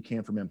everything you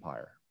can from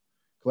Empire,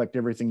 collect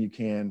everything you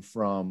can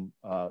from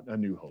A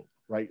New Hope.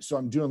 Right. So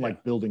I'm doing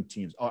like building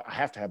teams. Oh, I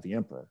have to have the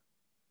Emperor.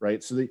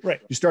 Right. So you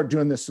start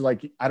doing this. So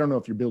like, I don't know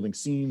if you're building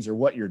scenes or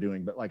what you're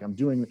doing, but like I'm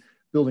building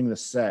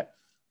this set.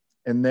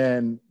 And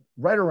then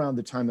right around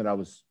the time that I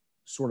was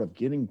sort of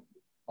getting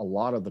a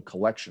lot of the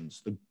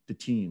collections, the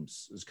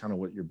teams is kind of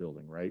what you're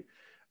building. Right.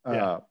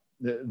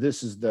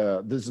 This is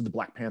the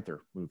Black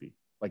Panther movie.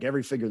 Like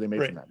every figure they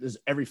made from that. This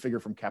is every figure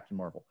from Captain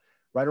Marvel.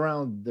 Right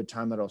around the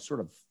time that I was sort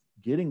of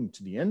getting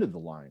to the end of the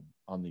line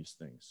on these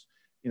things,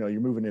 you know,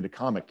 you're moving into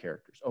comic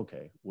characters.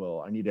 Okay,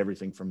 well, I need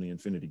everything from the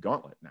Infinity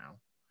Gauntlet now.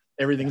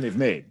 Everything they've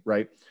made,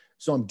 right?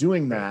 So I'm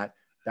doing that.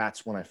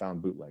 That's when I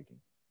found bootlegging.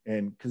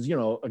 And because, you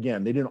know,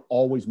 again, they didn't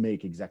always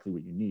make exactly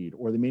what you need,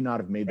 or they may not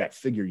have made that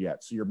figure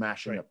yet. So you're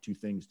mashing up two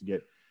things to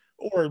get.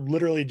 Or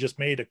literally just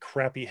made a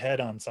crappy head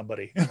on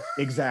somebody.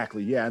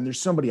 Exactly. Yeah. And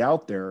there's somebody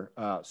out there.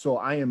 So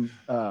I am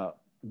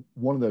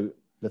one of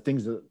the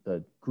things that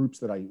the groups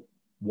that I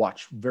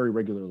watch very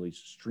regularly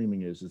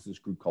streaming is this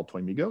group called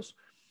Toy Migos.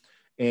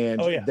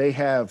 And they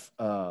have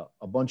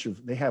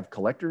they have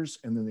collectors,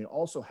 and then they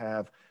also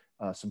have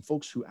some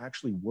folks who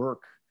actually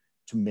work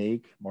to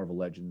make Marvel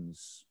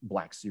Legends,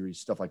 Black Series,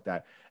 stuff like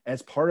that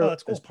as part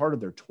of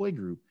their toy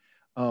group.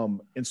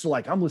 And so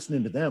like I'm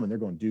listening to them, and they're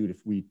going, dude,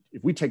 if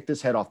we take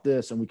this head off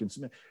this and we can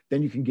submit,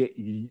 then you can get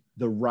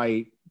the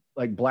right,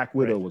 like Black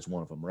Widow was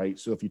one of them, right?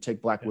 So if you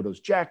take Black Widow's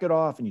jacket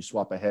off and you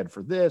swap a head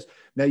for this,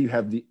 now you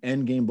have the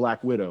Endgame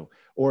Black Widow,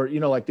 or,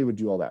 you know, like they would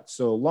do all that.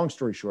 So long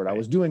story short, I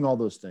was doing all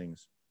those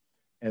things.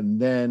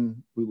 And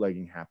then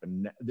bootlegging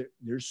happened.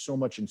 There's so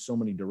much in so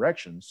many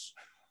directions.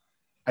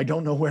 I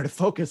don't know where to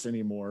focus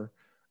anymore.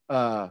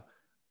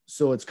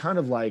 So it's kind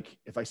of like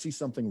if I see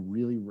something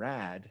really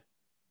rad,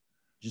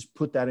 just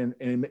put that in.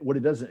 And what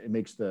it does, it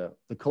makes the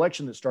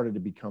collection that started to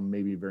become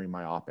maybe very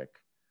myopic,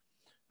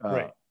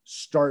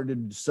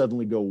 started to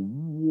suddenly go,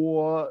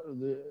 what?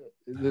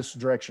 this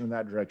direction and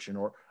that direction,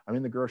 or I'm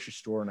in the grocery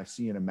store and I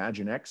see an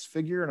Imagine X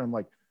figure and I'm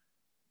like,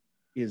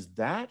 is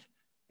that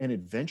an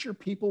Adventure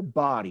People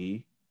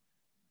body,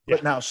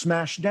 but now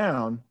smashed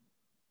down?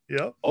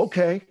 Yep.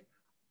 Okay,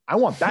 I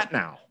want that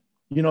now.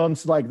 You know, and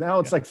it's like now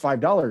it's like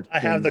 $5. I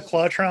have the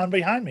Clawtron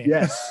behind me.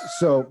 Yes.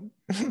 So,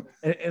 and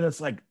it's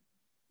like,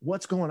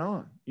 what's going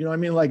on? You know what I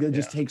mean? Like it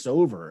just takes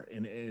over.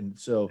 And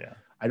so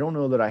I don't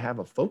know that I have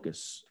a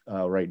focus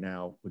right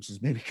now, which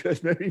is maybe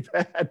good, maybe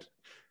bad.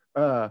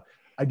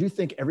 I do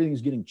think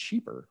everything's getting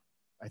cheaper.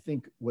 I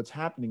think what's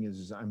happening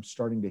is I'm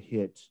starting to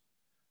hit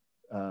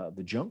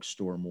the junk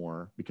store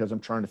more because I'm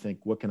trying to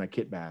think, what can I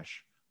kit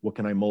bash? What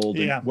can I mold?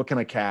 And what can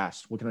I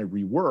cast? What can I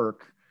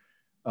rework?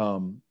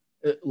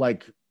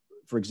 Like,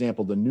 for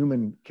example, the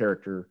Newman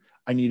character,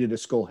 I needed a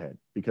skull head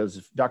because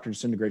if Dr.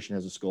 Disintegration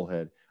has a skull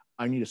head,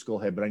 I need a skull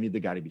head, but I need the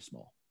guy to be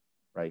small,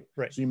 right?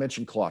 Right. So you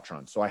mentioned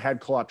Clawtron. So I had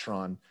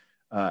Clawtron,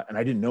 and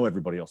I didn't know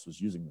everybody else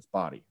was using this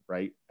body,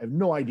 right? I have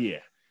no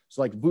idea.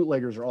 So like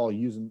bootleggers are all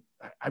using,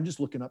 I'm just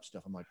looking up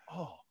stuff. I'm like,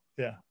 oh,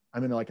 yeah.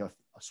 I'm in like a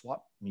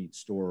swap meet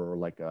store or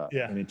like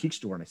an antique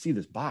store, and I see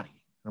this body.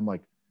 And I'm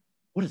like,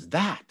 what is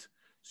that?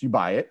 So you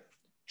buy it,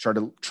 try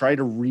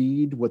to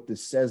read what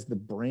this says the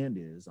brand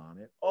is on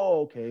it.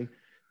 Oh, okay.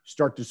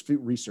 Start to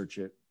research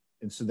it.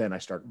 And so then I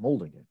start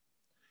molding it.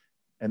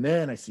 And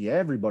then I see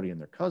everybody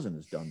and their cousin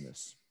has done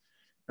this.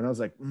 And I was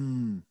like,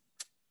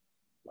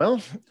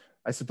 well,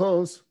 I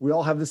suppose we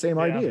all have the same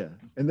idea.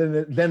 And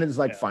then it's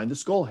like, find the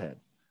skull head,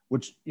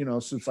 which, you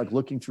know, so it's like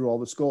looking through all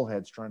the skull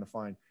heads, trying to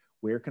find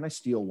where can I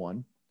steal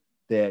one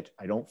that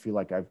I don't feel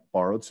like I've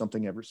borrowed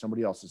something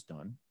somebody else has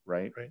done.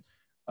 Right.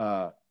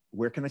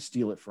 Where can I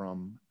steal it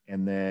from?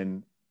 And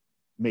then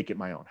make it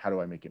my own. How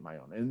do I make it my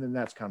own? And then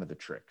that's kind of the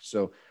trick.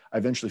 So I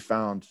eventually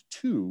found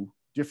 2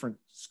 different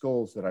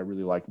skulls that I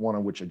really like, one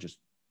of which I just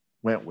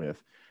went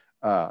with.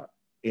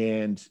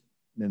 And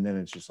then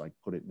it's just like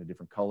put it in a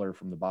different color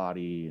from the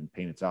body and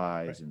paint its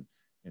eyes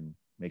and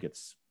make it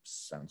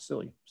sound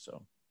silly.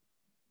 So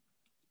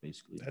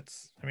basically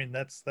that's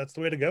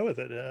the way to go with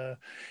it.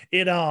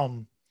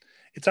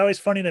 It's always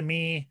funny to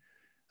me,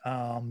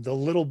 the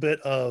little bit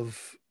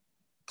of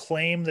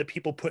claim that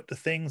people put to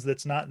things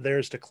that's not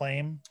theirs to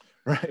claim.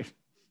 Right.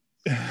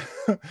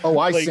 Oh,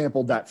 I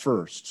sampled that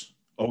first.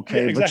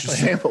 Okay. Exactly. But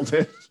you sampled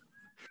it.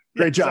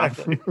 Great job.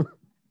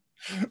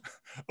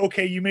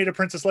 Okay, you made a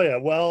Princess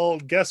Leia. Well,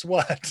 guess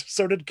what?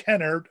 So did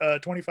Kenner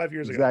 25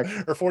 years ago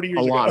or 40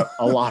 years ago.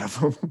 A lot of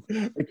them.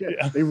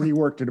 They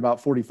reworked it about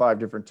 45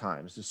 different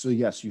times. So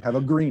yes, you have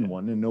a green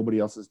one and nobody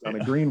else has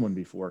done a green one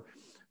before.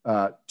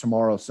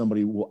 Tomorrow,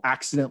 somebody will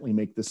accidentally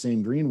make the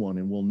same green one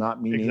and will not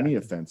mean any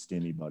offense to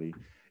anybody.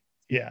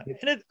 Yeah.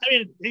 And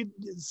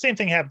same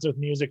thing happens with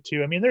music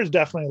too. I mean, there's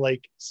definitely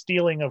like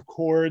stealing of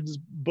chords,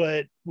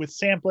 but with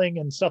sampling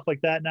and stuff like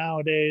that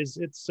nowadays,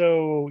 it's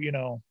so, you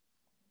know,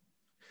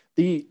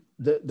 the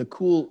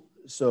cool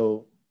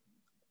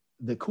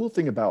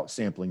thing about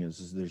sampling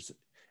is there's,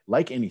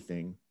 like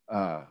anything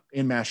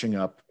in mashing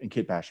up and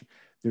kit bashing,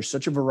 there's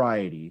such a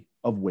variety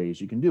of ways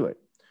you can do it.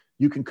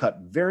 You can cut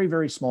very,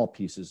 very small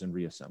pieces and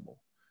reassemble.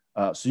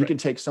 So you can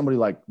take somebody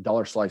like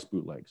Dollar Slice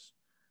Bootlegs.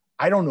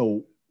 I don't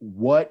know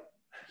what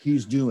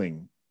he's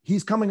doing.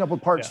 He's coming up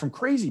with parts from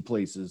crazy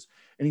places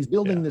and he's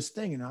building this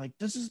thing. And I'm like,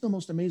 this is the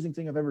most amazing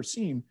thing I've ever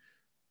seen.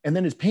 And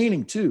then his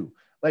painting too,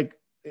 like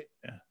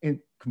and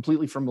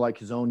completely from like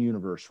his own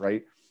universe.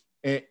 Right.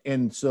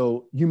 And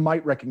so you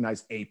might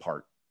recognize a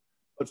part,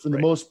 but for the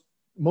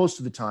most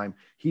of the time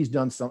he's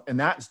done some, and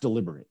that's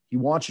deliberate. He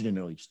wants you to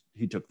know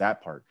he took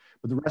that part,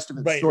 but the rest of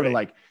it's sort of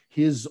like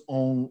his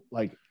own,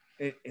 like,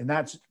 and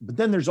that's, but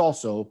then there's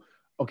also,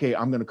 okay,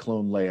 I'm going to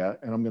clone Leia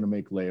and I'm going to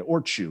make Leia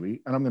or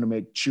Chewie, and I'm going to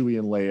make Chewie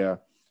and Leia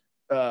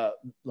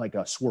like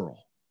a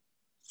swirl.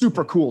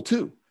 Super cool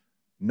too.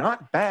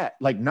 Not bad,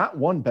 like not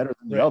one better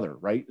than the other,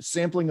 right?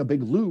 Sampling a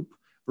big loop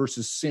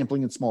versus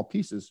sampling in small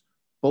pieces,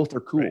 both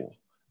are cool.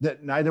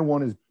 That neither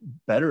one is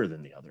better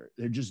than the other.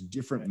 They're just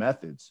different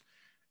methods.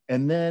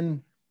 And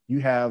then you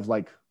have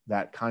like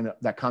that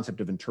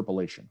concept of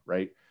interpolation,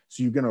 right?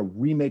 So you're going to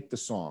remake the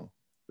song,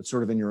 but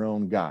sort of in your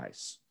own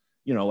guise,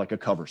 you know, like a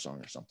cover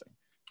song or something.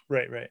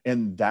 Right.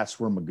 And that's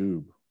where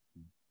Magoob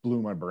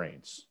blew my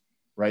brains,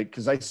 right?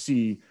 Because I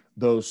see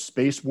those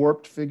space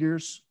warped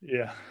figures.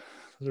 Yeah.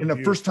 And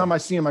the first time I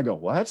see him, I go,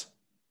 what?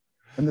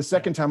 And the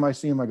second time I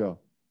see him, I go,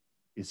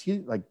 is he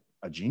like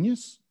a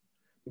genius?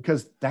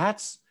 Because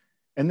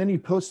and then he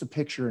posts a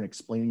picture and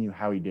explaining you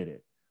how he did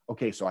it.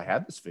 Okay, so I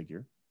had this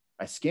figure.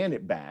 I scanned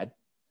it bad.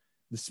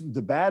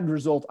 The bad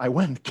result, I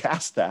went and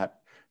cast that.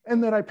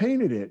 And then I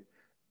painted it.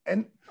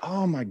 And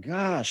oh my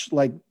gosh,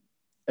 like,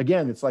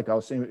 again, it's like I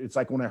was saying, it's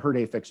like when I heard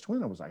Aphex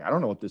Twin, I was like, I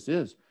don't know what this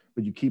is.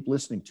 But you keep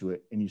listening to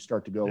it and you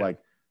start to go like,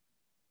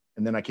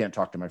 and then I can't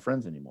talk to my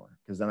friends anymore.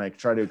 Because then I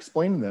try to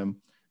explain to them,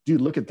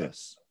 dude, look at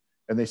this.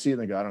 And they see it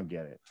and they go, I don't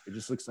get it. It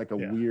just looks like a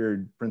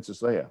weird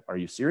Princess Leia. Are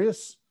you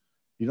serious?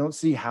 You don't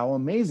see how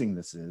amazing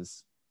this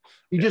is.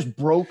 He just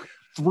broke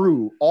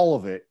through all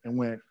of it and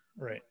went,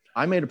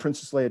 I made a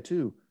Princess Leia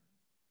too,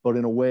 but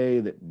in a way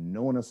that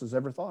no one else has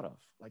ever thought of.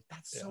 Like,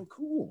 that's so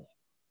cool.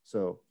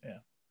 So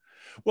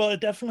Well,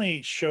 it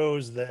definitely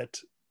shows that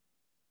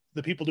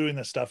the people doing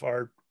this stuff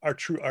are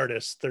true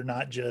artists. They're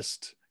not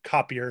just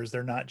copiers.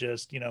 They're not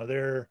just,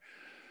 they're,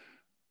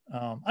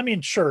 I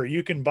mean, sure,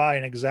 you can buy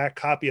an exact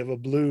copy of a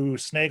blue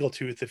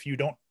snaggletooth if you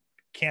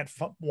can't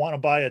want to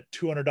buy a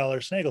 $200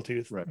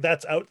 snaggletooth. Right.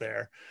 That's out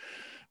there.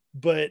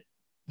 But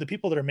the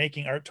people that are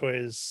making art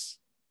toys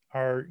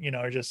are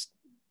just,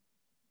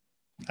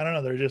 I don't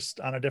know, they're just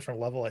on a different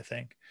level, I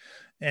think.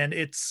 And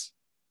it's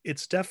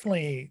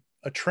definitely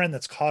a trend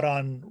that's caught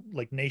on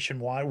like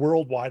nationwide,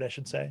 worldwide, I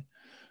should say.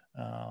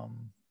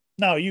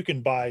 Now you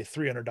can buy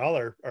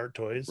 $300 art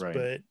toys,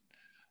 Right.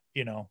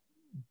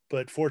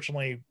 but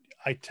fortunately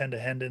I tend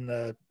to end in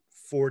the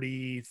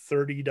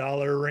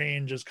 $40-$30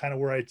 range is kind of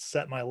where I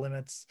set my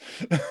limits.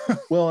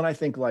 Well, and I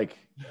think like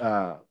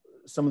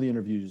some of the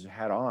interviews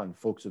had on,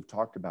 folks have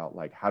talked about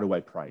like, how do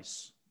I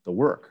price the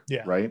work?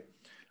 Yeah. Right.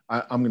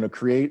 I'm going to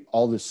create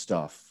all this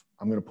stuff.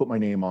 I'm going to put my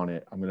name on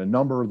it. I'm going to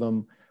number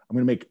them. I'm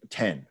going to make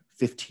 10,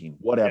 15,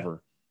 whatever. Yeah.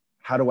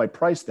 How do I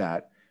price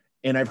that?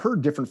 And I've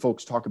heard different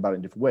folks talk about it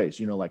in different ways,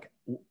 like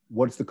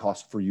what's the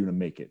cost for you to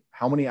make it?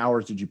 How many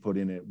hours did you put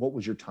in it? What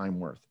was your time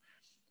worth?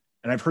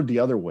 And I've heard the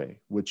other way,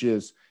 which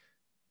is,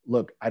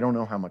 look, I don't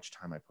know how much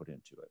time I put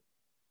into it,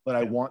 but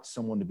I want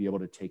someone to be able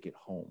to take it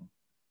home.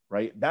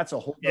 Right. That's a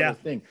whole other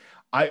thing.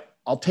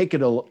 I'll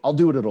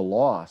do it at a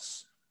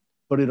loss,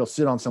 but it'll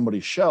sit on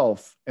somebody's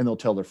shelf and they'll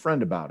tell their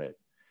friend about it.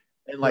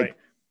 And like,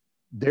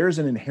 there's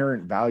an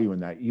inherent value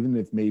in that, even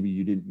if maybe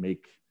you didn't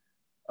make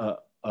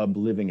a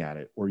living at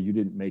it, or you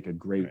didn't make a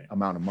great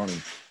amount of money.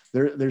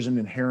 There's an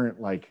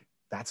inherent, like,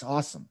 that's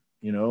awesome.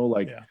 So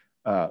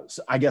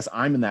I guess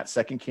I'm in that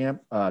second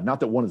camp. Not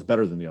that one is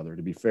better than the other,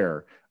 to be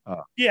fair.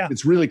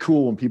 It's really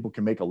cool when people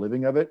can make a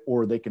living of it,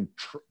 or they can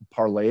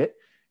parlay it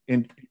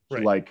into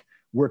like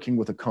working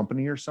with a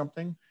company or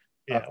something.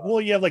 Well,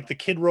 you have like the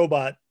Kid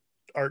Robot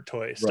art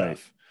toy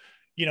stuff.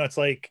 It's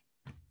like,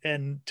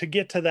 and to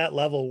get to that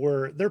level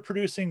where they're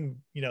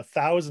producing,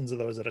 thousands of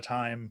those at a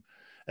time,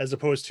 as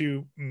opposed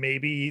to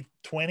maybe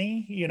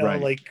 20,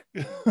 like.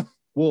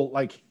 Well,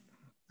 like,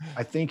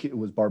 I think it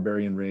was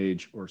Barbarian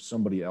Rage or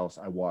somebody else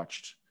I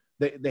watched.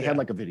 They had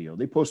like a video.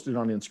 They posted it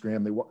on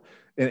Instagram.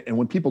 And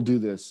when people do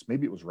this,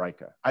 maybe it was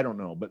Rika, I don't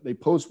know, but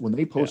when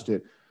they post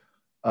it,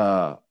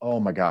 oh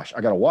my gosh,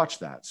 I got to watch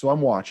that. So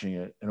I'm watching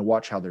it and I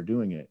watch how they're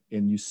doing it.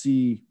 And you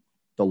see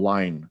the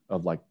line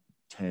of like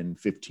 10,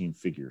 15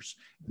 figures.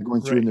 They're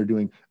going through and they're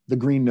doing the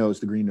green nose,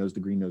 the green nose, the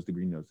green nose, the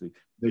green nose.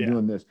 They're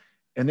doing this.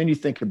 And then you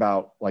think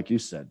about, like you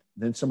said,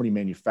 then somebody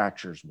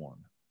manufactures one.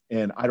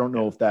 And I don't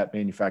know if that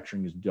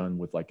manufacturing is done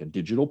with like a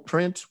digital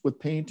print with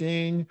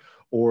painting,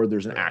 or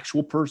there's an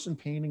actual person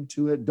painting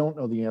to it. Don't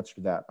know the answer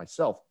to that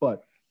myself,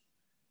 but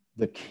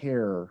the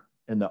care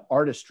and the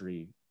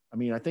artistry, I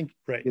mean, I think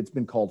it's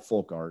been called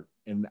folk art,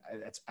 and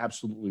that's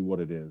absolutely what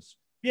it is.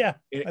 Yeah,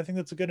 I think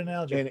that's a good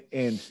analogy.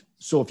 And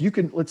so if you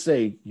can, let's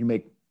say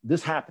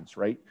this happens,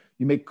 right?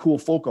 You make cool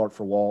folk art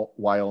for a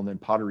while, and then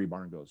Pottery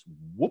Barn goes,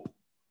 whoop,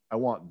 I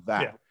want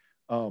that.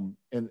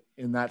 And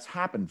that's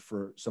happened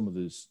for some of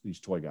these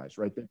toy guys,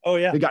 right?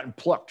 They gotten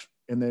plucked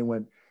and they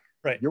went,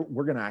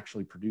 we're going to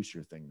actually produce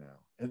your thing now.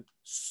 And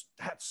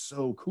that's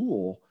so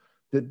cool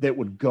that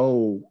would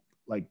go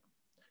like,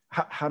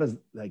 how does,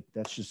 like,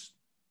 that's just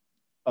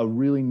a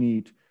really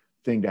neat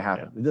thing to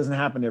happen. It doesn't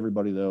happen to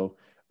everybody though.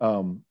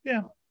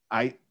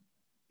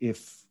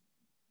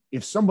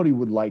 If somebody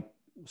would like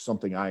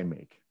something I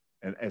make,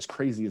 and as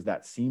crazy as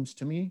that seems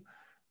to me,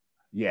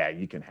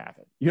 you can have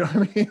it. You know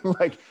what I mean?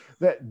 Like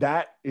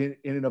that in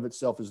and of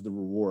itself is the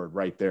reward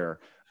right there.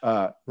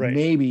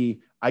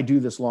 Maybe I do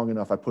this long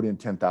enough. I put in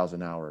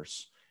 10,000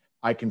 hours.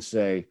 I can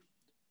say,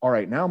 all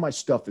right, now my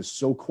stuff is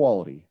so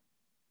quality.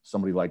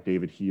 Somebody like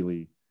David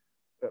Healy,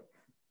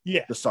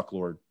 the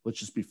Sucklord, let's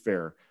just be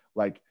fair.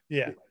 Like,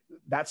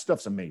 that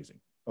stuff's amazing.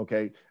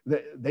 Okay.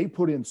 They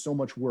put in so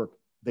much work.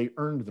 They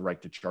earned the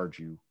right to charge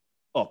you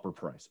upper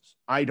prices.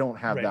 I don't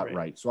have that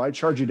right. So I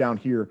charge you down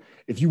here.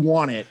 If you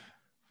want it,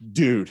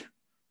 dude,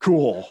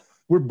 cool.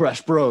 We're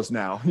best bros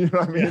now. You know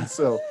what I mean?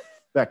 So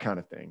that kind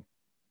of thing.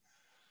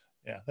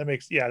 Yeah, that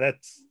makes,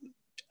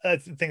 I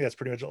think that's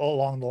pretty much all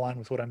along the line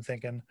with what I'm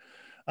thinking.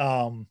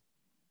 I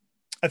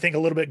think a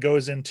little bit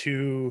goes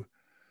into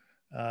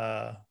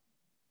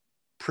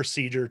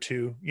procedure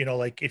too,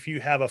 like if you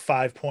have a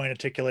 5-point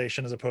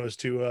articulation as opposed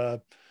to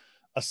a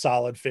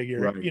solid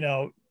figure,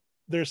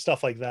 there's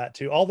stuff like that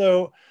too.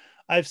 Although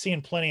I've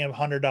seen plenty of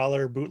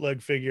 $100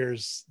 bootleg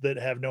figures that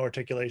have no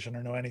articulation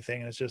or no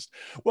anything. And it's just,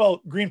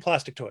 Green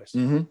Plastic Toys,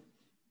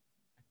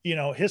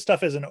 his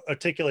stuff isn't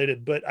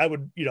articulated, but I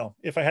would,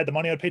 if I had the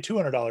money, I'd pay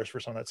 $200 for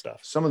some of that stuff.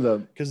 Some of the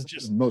because it's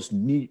just most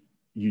neat,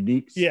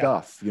 unique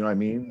stuff, you know what I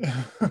mean?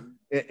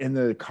 And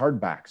the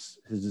card backs,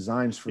 his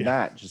designs for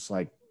that, just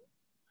like,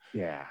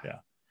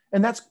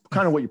 and that's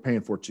kind of what you're paying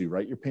for too,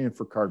 right? You're paying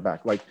for card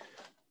back. Like,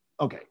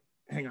 okay,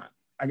 hang on.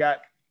 I got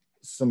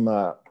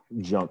some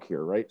junk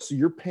here, right? So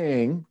you're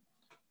paying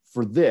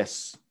for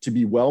this to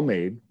be well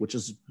made, which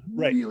is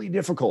really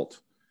difficult,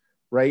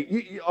 right?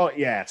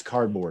 It's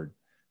cardboard.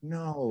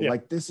 No,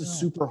 like this is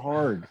super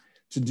hard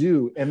to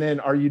do. And then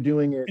are you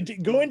doing it?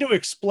 And going to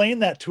explain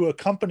that to a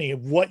company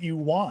what you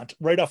want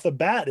right off the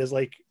bat is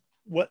like,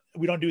 what?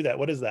 We don't do that.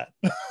 What is that?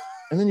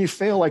 And then you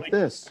fail like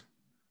this.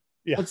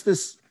 Yeah. What's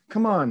this?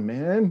 Come on,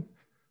 man.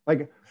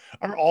 Like,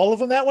 are all of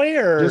them that way,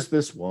 or just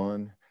this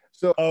one?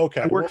 So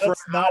okay, I worked well, for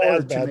an not hour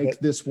as to bad, make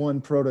but this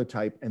one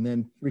prototype, and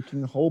then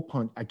freaking hole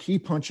punch. I key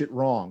punch it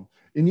wrong,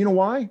 and you know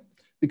why?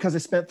 Because I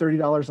spent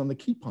 $30 on the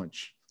key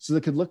punch so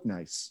it could look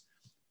nice.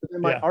 But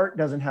then my art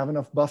doesn't have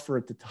enough buffer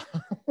at the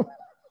top.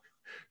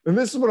 And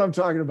this is what I'm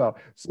talking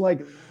about. So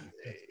like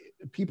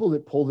people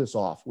that pull this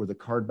off where the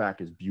card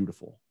back is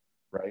beautiful,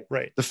 right?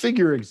 Right. The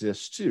figure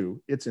exists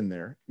too. It's in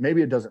there.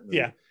 Maybe it doesn't move,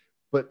 Yeah.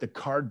 but the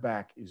card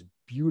back is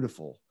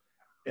beautiful.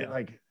 And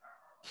like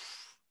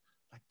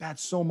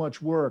that's so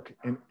much work.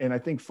 And I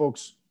think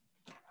folks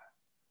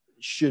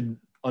should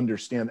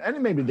understand,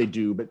 and maybe they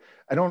do, but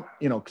I don't,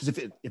 you know, because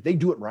if they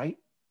do it right,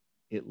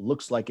 it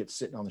looks like it's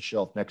sitting on the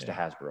shelf next to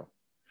Hasbro.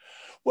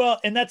 Well,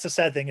 and that's the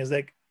sad thing is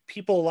that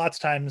people lots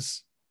of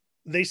times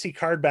they see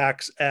card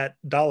backs at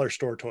dollar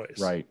store toys.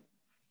 Right.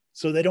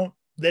 So they don't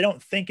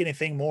think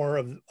anything more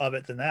of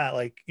it than that.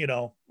 Like, you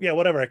know, yeah,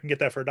 whatever, I can get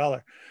that for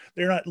 $1.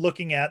 They're not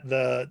looking at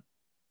the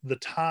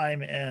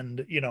time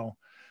and, you know,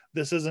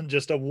 this isn't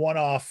just a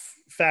one-off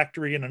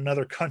factory in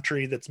another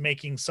country that's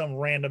making some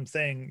random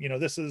thing. You know,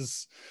 this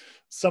is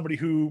somebody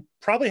who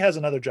probably has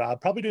another job,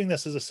 probably doing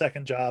this as a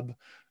second job.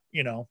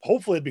 You know,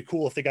 hopefully it'd be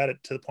cool if they got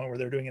it to the point where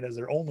they're doing it as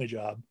their only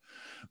job.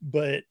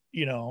 But,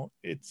 you know,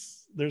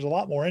 there's a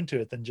lot more into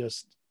it than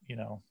just, you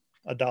know,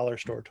 a dollar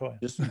store toy.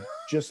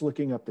 Just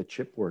looking up the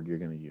chipboard you're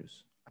going to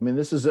use. I mean,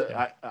 this is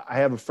I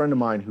have a friend of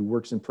mine who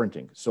works in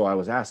printing. So I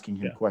was asking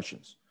him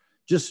questions,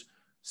 just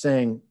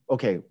saying,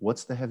 okay,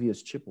 what's the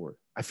heaviest chipboard?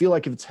 I feel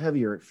like if it's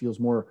heavier, it feels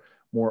more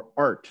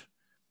art.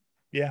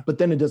 Yeah. But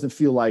then it doesn't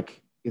feel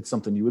like it's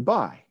something you would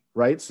buy.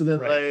 Right. So then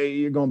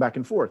you're going back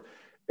and forth.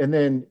 And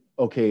then,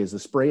 okay, is the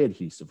spray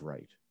adhesive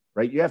right?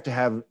 Right. You have to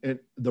have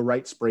the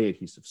right spray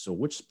adhesive. So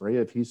which spray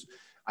adhesive?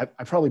 I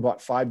probably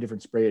bought 5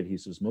 different spray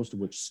adhesives, most of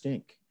which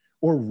stink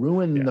or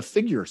ruin the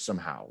figure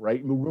somehow.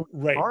 Right. Ruin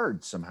the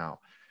card somehow.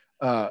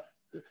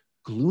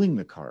 Gluing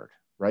the card.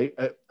 Right.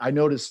 I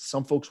noticed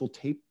some folks will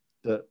tape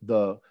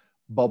the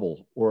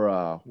bubble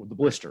or the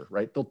blister,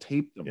 right? They'll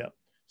tape them. Yeah.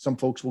 Some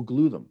folks will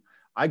glue them.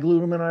 I glue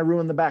them and I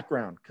ruin the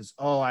background because,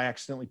 I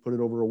accidentally put it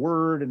over a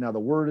word and now the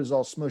word is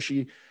all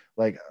smushy.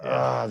 Like,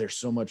 there's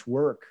so much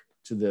work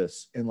to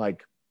this. And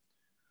like,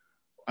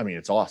 I mean,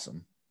 it's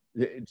awesome.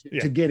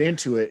 To get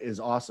into it is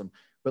awesome.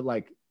 But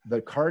like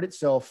the card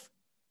itself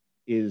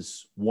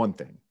is one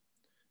thing.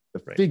 The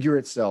figure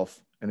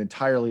itself, an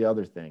entirely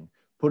other thing.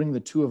 Putting the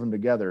two of them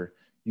together,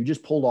 you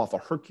just pulled off a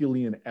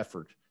Herculean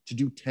effort to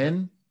do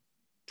 10,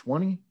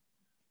 20,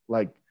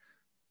 like,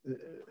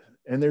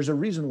 and there's a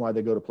reason why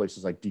they go to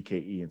places like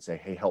DKE and say,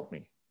 hey, help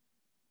me.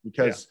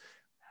 Because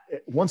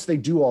once they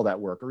do all that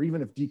work, or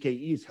even if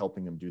DKE is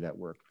helping them do that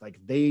work, like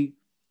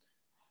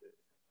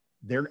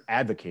they're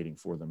advocating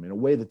for them in a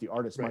way that the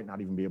artist might not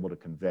even be able to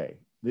convey.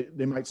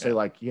 They might say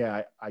like,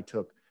 I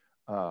took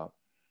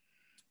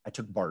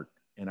Bart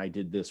and I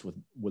did this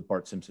with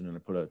Bart Simpson and I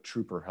put a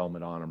trooper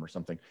helmet on him or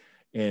something.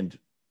 And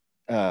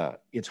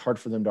it's hard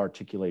for them to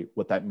articulate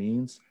what that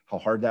means, how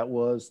hard that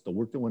was, the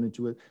work that went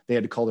into it. They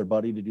had to call their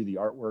buddy to do the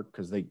artwork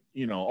because they,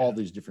 you know, all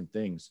these different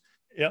things.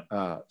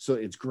 So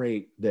it's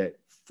great that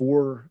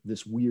for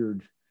this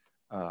weird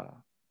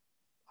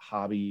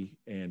hobby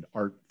and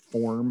art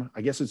form,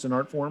 I guess it's an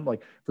art form,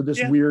 like for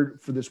this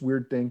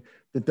weird thing,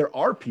 that there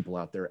are people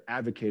out there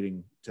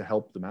advocating to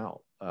help them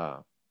out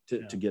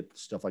to get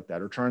stuff like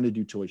that, or trying to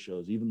do toy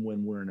shows, even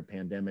when we're in a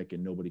pandemic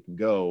and nobody can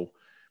go,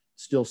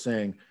 still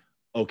saying,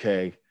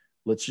 okay,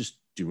 let's just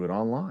do it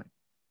online,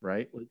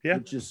 right?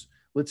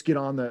 Let's get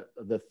on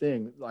the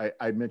thing.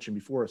 I mentioned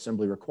before,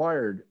 Assembly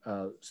Required.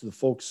 So the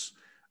folks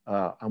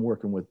I'm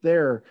working with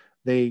there,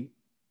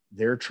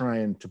 they're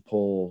trying to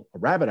pull a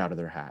rabbit out of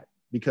their hat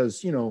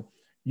because, you know,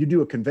 you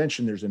do a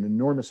convention, there's an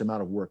enormous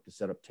amount of work to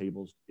set up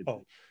tables,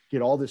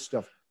 get all this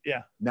stuff.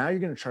 Yeah. Now you're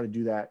going to try to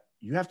do that.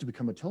 You have to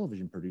become a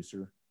television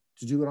producer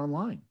to do it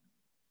online.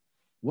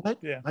 What?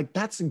 Yeah. Like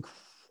that's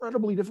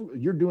incredibly difficult.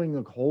 You're doing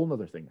a whole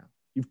nother thing now.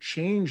 You've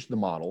changed the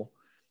model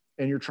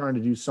and you're trying to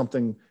do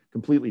something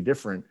completely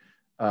different.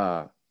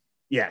 So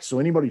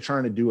anybody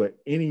trying to do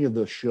any of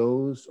the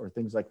shows or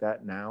things like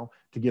that now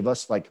to give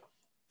us like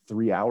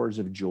 3 hours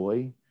of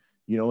joy,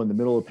 you know, in the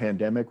middle of a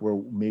pandemic where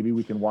maybe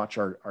we can watch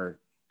our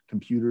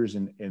computers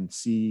and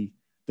see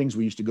things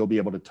we used to go be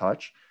able to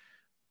touch,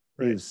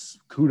 is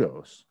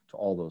kudos to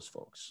all those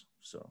folks.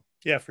 So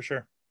yeah, for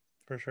sure.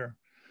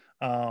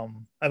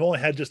 I've only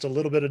had just a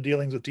little bit of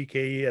dealings with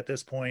DKE at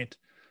this point.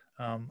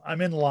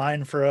 I'm in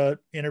line for a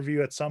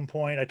interview at some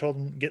point. I told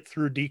them get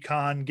through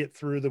decon, get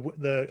through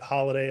the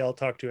holiday. I'll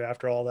talk to you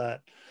after all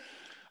that.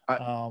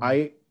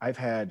 I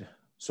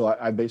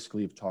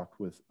basically have talked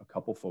with a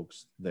couple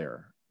folks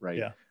there. Right.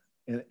 Yeah.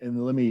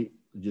 And let me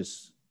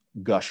just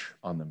gush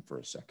on them for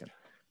a second.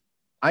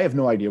 I have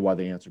no idea why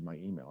they answered my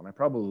email. And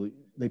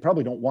they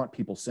probably don't want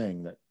people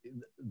saying that.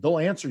 They'll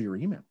answer your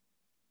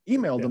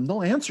email them.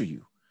 They'll answer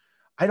you.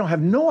 I don't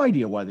have no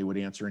idea why they would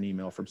answer an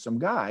email from some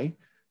guy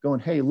going,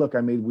 hey, look,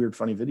 I made weird,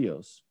 funny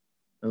videos.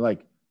 And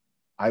like,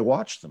 I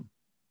watched them.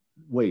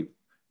 Wait,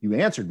 you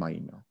answered my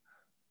email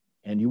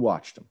and you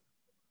watched them.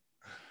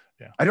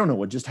 Yeah. I don't know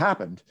what just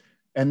happened.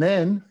 And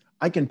then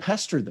I can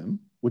pester them,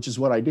 which is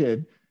what I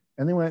did.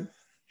 And they went,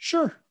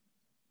 sure.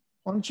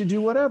 Why don't you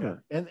do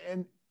whatever? Yeah.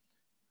 And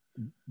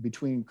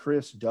between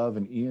Chris, Dove,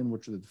 and Ian,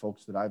 which are the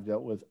folks that I've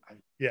dealt with,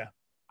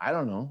 I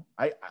don't know.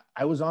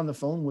 I was on the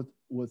phone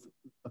with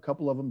a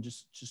couple of them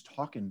just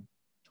talking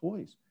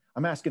toys.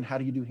 I'm asking, how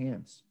do you do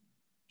hands?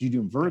 Do you do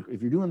them vertical?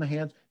 If you're doing the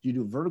hands, do you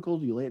do it vertical?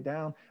 Do you lay it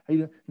down? How you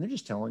do? And they're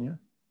just telling you.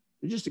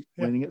 They're just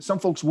explaining it. Some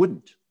folks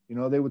wouldn't. You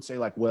know, they would say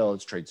like, well,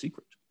 it's trade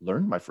secret.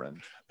 Learn, my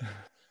friend.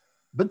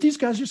 But these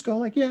guys just go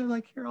like, yeah,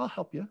 like, here, I'll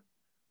help you.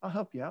 I'll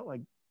help you out.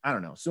 Like, I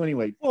don't know. So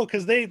anyway. Well,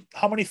 because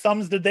how many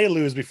thumbs did they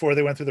lose before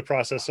they went through the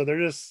process? So they're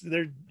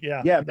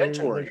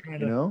mentoring,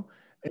 you know?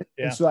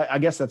 And so I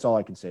guess that's all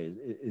I can say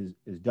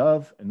is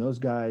Dove and those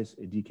guys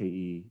at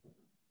DKE,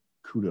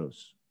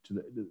 kudos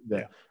to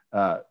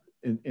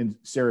and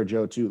Sarah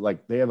Joe too.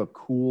 Like they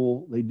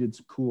did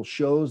some cool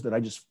shows that I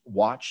just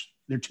watched.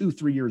 They're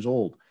 2-3 years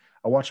old.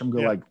 I watch them go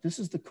like, this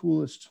is the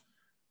coolest.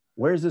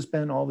 Where's this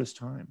been all this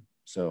time?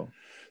 So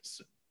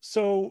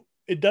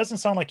it doesn't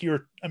sound like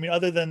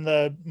other than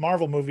the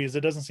Marvel movies,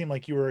 it doesn't seem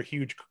like you were a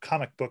huge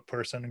comic book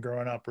person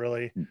growing up,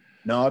 really.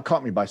 No, it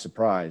caught me by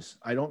surprise.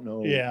 I don't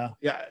know. Yeah.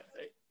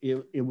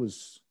 It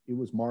was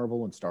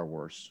Marvel and Star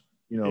Wars,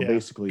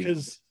 basically.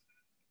 Because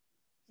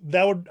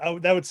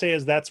that would say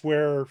that's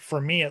where, for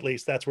me at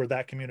least, that's where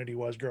that community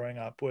was growing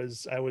up.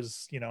 I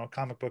was a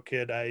comic book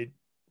kid. I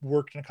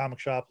worked in a comic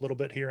shop a little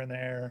bit here and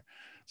there,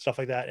 stuff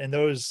like that. And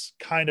those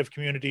kind of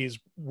communities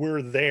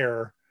were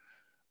there.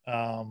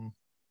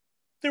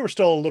 There were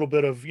still a little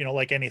bit of,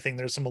 like anything,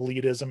 there's some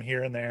elitism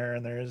here and there,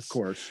 and there's, of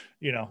course,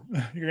 you're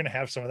going to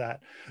have some of that,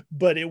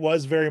 but it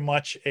was very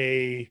much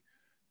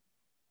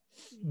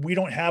we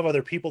don't have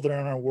other people that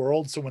are in our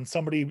world. So when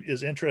somebody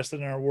is interested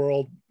in our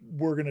world,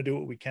 we're going to do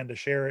what we can to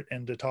share it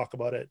and to talk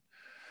about it.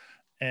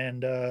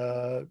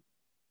 And,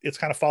 it's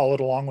kind of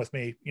followed along with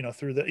me,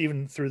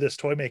 even through this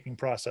toy making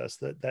process,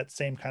 that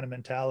same kind of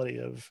mentality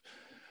of,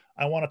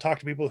 I want to talk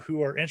to people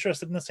who are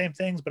interested in the same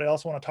things, but I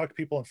also want to talk to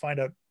people and find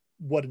out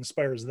what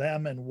inspires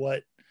them and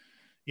what,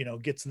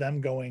 gets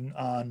them going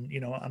on,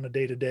 on a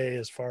day-to-day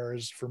as far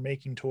as for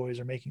making toys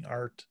or making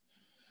art.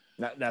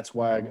 That's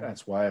how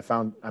I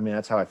found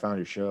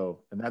your show.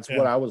 And that's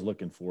what I was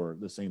looking for,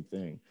 the same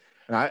thing.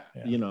 And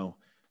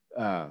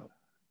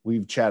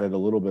we've chatted a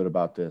little bit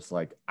about this.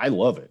 Like, I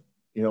love it.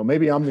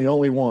 Maybe I'm the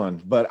only one,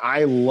 but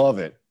I love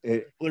it.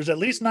 There's at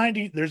least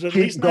 90, there's at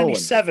least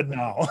 97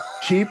 now.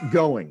 Keep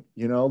going,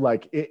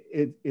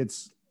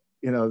 it's,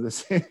 the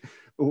same,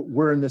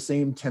 we're in the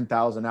same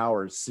 10,000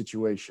 hours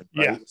situation.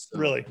 Right? Yeah, so,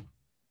 really.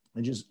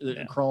 And just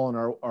crawling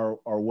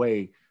our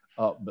way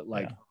up. But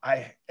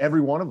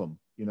every one of them,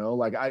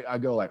 I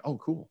go like, oh,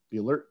 cool. The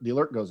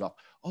alert goes off.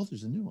 Oh,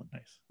 there's a new one.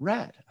 Nice.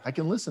 Rad. I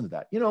can listen to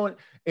that,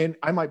 and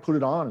I might put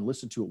it on and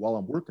listen to it while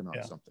I'm working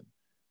on something,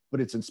 but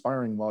it's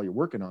inspiring while you're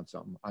working on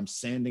something. I'm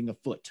sanding a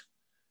foot.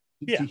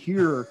 To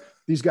hear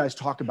these guys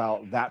talk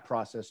about that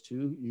process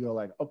too, you go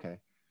like, okay,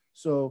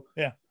 so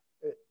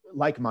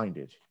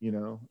like-minded,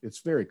 it's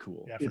very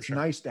cool. It's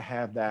nice to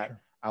have that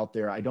out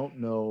there. I don't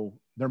know,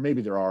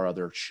 there are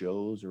other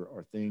shows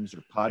or things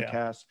or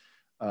podcasts,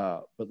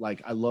 but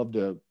like, I love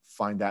to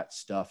find that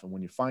stuff. And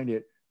when you find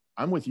it,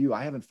 I'm with you.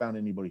 I haven't found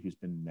anybody who's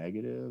been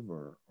negative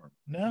or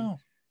no.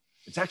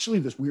 It's actually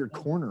this weird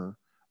corner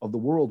of the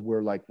world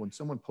where, like, when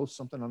someone posts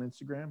something on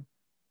Instagram,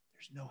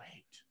 there's no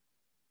hate.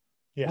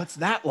 Yeah. What's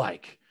that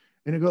like?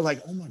 And you go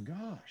like, oh my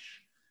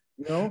gosh,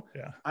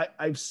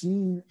 I've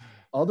seen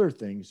other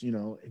things,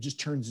 it just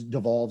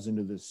devolves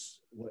into this.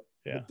 But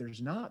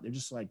there's not, they're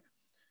just like,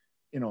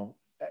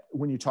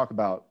 when you talk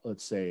about,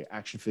 let's say,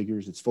 action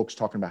figures, it's folks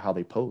talking about how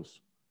they pose.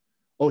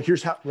 Oh,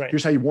 here's how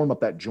you warm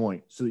up that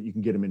joint so that you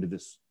can get them into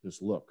this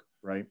look.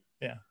 Right.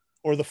 Yeah.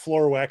 Or the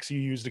floor wax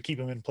you use to keep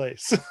them in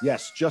place.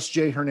 Yes. Just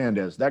Jay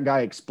Hernandez. That guy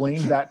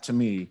explained that to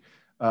me.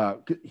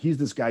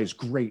 This guy is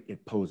great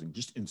at posing,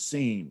 just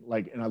insane.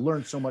 Like, and I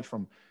learned so much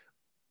from,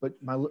 but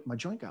my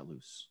joint got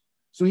loose.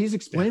 So he's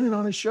explaining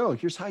on his show,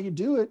 here's how you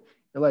do it.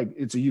 Like,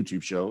 it's a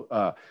YouTube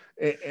show.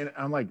 And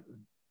I'm like,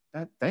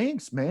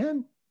 thanks,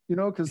 man.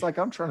 Cause like,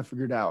 I'm trying to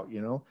figure it out,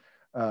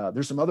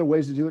 there's some other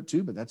ways to do it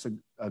too, but that's a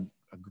good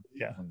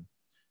one.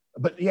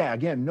 But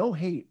again, no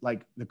hate.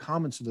 Like, the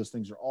comments of those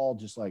things are all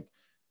just like,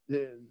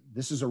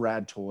 this is a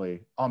rad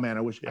toy. Oh man,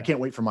 I can't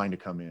wait for mine to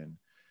come in.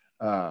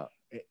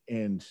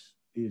 And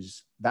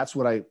that's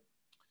what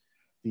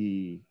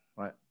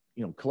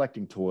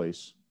collecting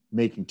toys,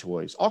 making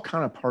toys, all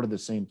kind of part of the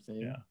same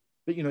thing. Yeah.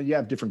 But you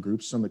have different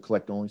groups, some that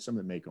collect only, some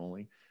that make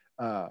only.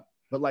 But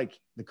like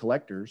the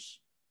collectors,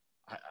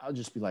 I'll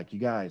just be like, you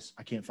guys,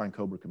 I can't find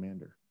Cobra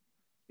Commander.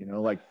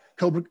 Like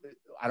Cobra,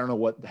 I don't know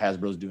what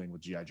Hasbro's doing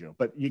with G.I. Joe,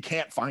 but you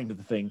can't find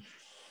the thing.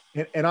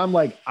 And I'm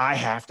like, I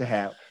have to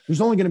have. There's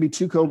only going to be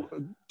two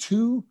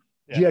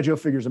G.I. Joe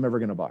figures I'm ever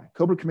going to buy: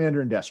 Cobra Commander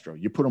and Destro.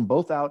 You put them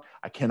both out,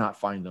 I cannot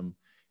find them.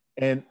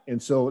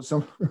 And so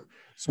some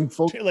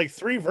folks, Like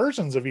 3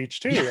 versions of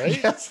each too,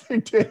 right? yes, they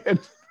did.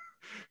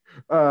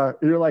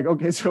 You're like,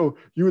 okay, so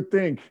you would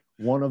think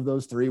one of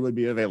those 3 would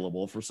be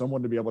available for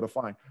someone to be able to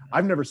find.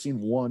 I've never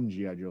seen one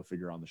G.I. Joe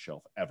figure on the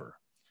shelf ever.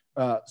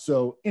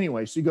 So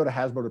anyway, so you go to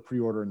Hasbro to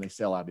pre-order and they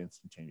sell out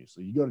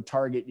instantaneously. You go to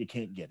Target, you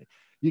can't get it.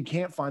 You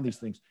can't find these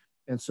things.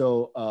 And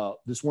so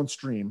this one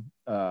stream,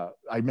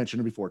 I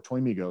mentioned it before, Toy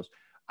Migos,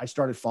 I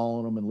started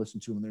following them and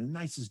listening to them. They're the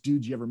nicest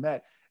dudes you ever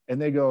met.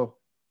 And they go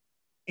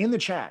in the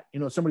chat,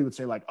 somebody would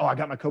say like, oh, I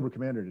got my Cobra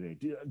Commander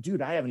today.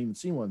 Dude, I haven't even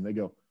seen one. And they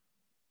go,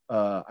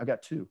 I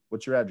got 2.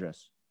 What's your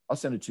address? I'll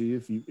send it to you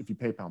if you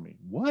PayPal me.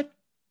 What?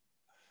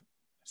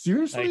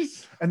 Seriously?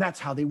 Nice. And that's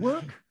how they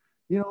work.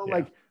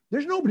 Like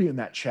there's nobody in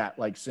that chat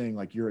like saying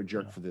like you're a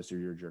jerk for this or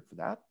you're a jerk for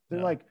that. They're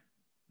like,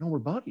 no, we're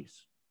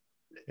buddies.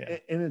 Yeah.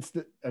 And it's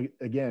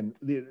again,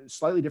 the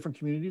slightly different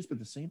communities, but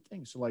the same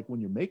thing. So like when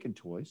you're making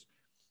toys,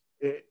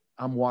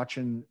 I'm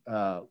watching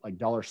like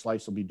Dollar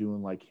Slice will be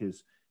doing like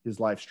his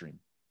live stream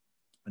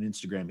on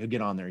Instagram. He'll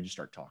get on there and just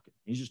start talking.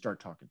 You just start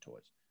talking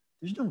toys.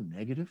 There's no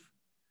negative.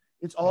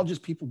 It's all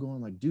just people going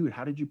like, dude,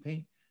 how did you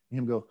paint? And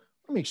him go,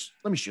 let me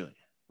show you.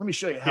 Let me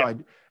show you how I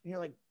do. And you're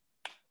like,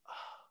 oh,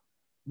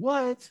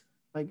 what?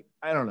 Like,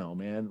 I don't know,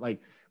 man.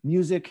 Like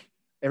music,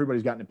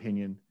 everybody's got an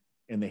opinion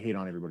and they hate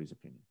on everybody's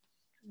opinion.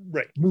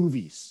 Right.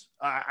 Movies.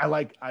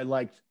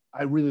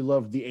 I really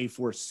loved the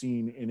A-Force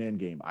scene in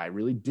Endgame. I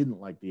really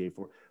didn't like the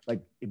A-Force. Like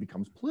it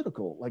becomes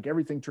political. Like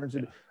everything turns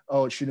into,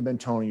 oh, it should have been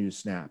Tony who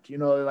snapped.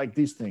 Like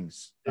these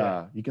things.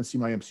 You can see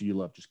my MCU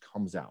love just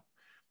comes out.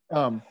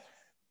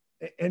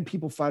 And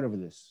people fight over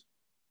this.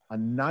 I've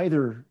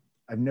never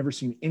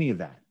seen any of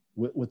that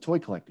with toy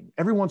collecting.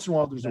 Every once in a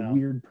while, there's a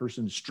weird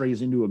person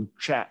strays into a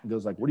chat and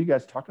goes like, what are you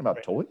guys talking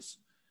about, toys?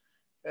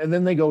 And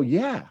then they go,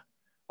 yeah,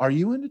 are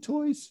you into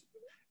toys?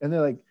 And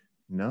they're like,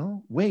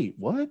 no, wait,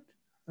 what?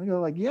 I go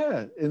like,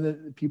 yeah. And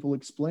then people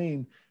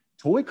explain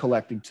toy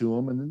collecting to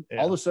them. And then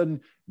all of a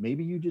sudden,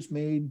 maybe you just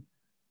made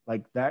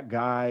like that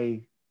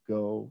guy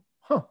go,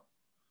 huh.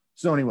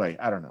 So anyway,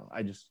 I don't know.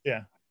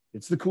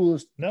 It's the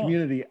coolest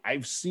community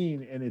I've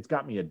seen, and it's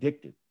got me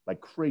addicted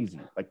like crazy,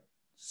 like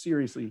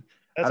seriously.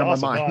 That's out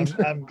awesome.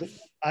 of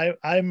my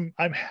mind.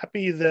 I'm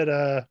happy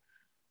that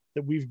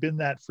we've been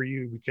that for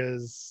you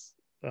because,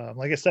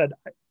 like I said,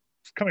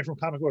 coming from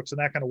comic books and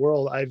that kind of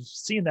world, I've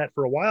seen that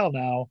for a while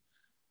now.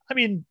 I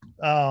mean,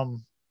 and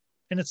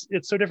it's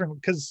so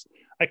different because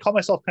I call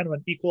myself kind of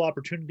an equal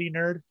opportunity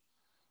nerd.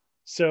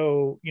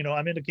 So,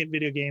 I'm into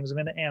video games, I'm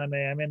into anime,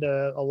 I'm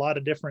into a lot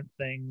of different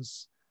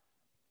things.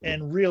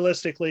 And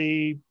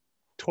realistically,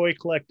 toy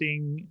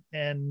collecting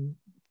and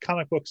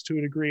comic books to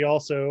a degree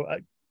also,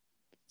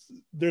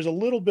 there's a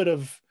little bit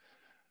of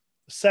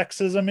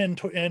sexism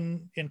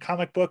in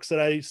comic books that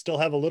I still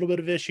have a little bit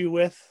of issue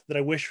with that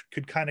I wish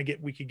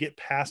we could get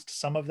past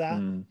some of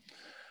that.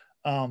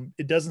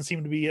 It doesn't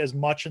seem to be as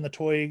much in the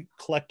toy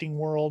collecting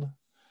world.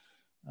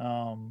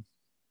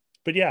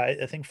 But yeah,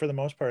 I think for the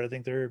most part, I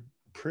think they're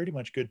pretty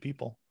much good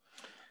people.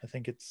 I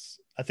think it's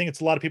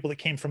a lot of people that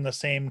came from the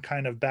same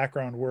kind of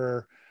background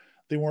where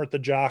they weren't the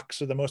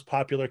jocks or the most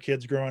popular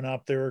kids growing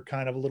up. They were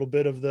kind of a little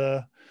bit of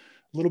the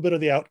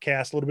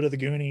outcast, a little bit of the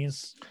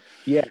Goonies.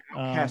 Yeah,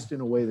 outcast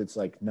in a way that's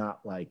like not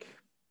like,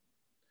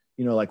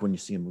 like when you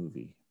see a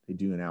movie, they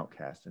do an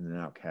outcast, and an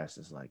outcast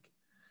is like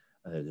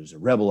there's a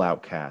rebel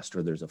outcast,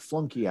 or there's a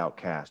flunky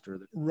outcast,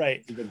 or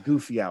the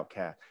goofy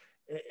outcast,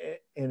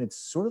 and it's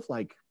sort of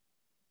like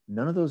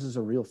none of those is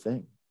a real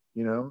thing.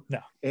 No.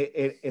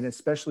 And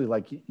especially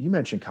like you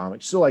mentioned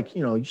comics. So like,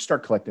 you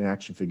start collecting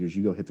action figures,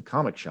 you go hit the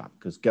comic shop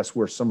because guess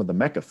where some of the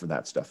mecca for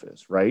that stuff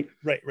is, right?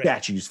 Right.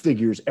 Statues,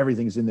 figures,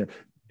 everything's in there.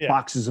 Yeah.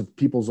 Boxes of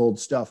people's old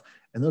stuff.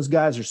 And those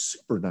guys are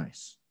super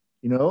nice.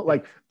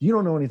 Like you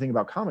don't know anything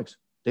about comics.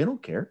 They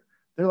don't care.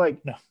 They're like,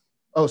 no.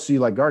 Oh, so you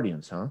like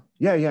Guardians, huh?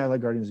 Yeah, I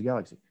like Guardians of the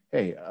Galaxy.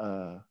 Hey,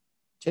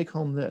 take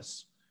home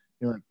this.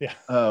 You're like,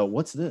 yeah.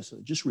 What's this?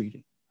 Just read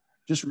it.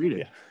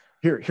 Yeah.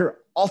 Here,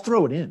 I'll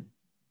throw it in.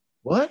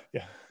 What?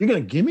 Yeah. You're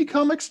going to give me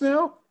comics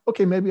now?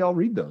 Okay, maybe I'll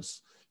read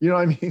those. You know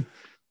what I mean?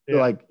 They're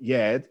like,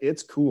 yeah,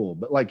 it's cool.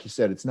 But like you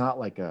said, it's not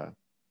like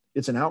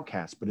it's an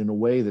outcast, but in a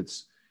way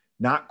that's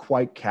not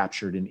quite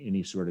captured in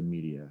any sort of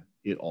media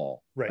at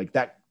all. Right. Like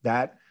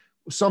that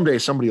someday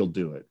somebody will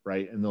do it.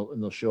 Right. And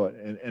they'll show it.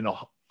 And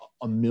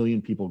a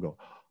million people go,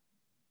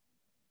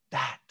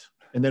 that.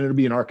 And then it'll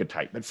be an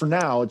archetype. But for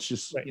now, it's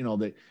just,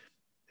 that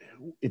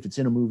if it's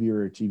in a movie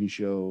or a TV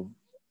show,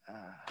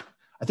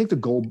 I think the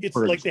Goldberg. It's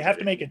like they have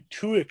to make it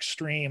too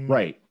extreme,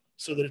 right?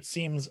 So that it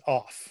seems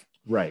off,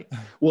 right?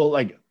 Well,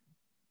 like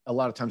a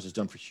lot of times it's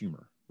done for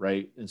humor,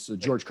 right? And so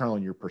George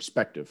Carlin, your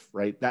perspective,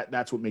 right?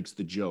 That's what makes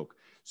the joke.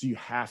 So you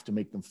have to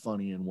make them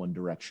funny in one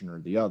direction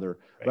or the other,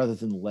 rather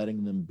than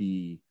letting them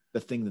be the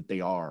thing that they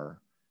are.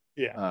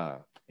 Yeah.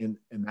 And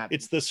that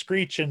it's the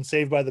Screech and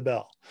Saved by the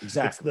Bell.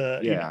 Exactly.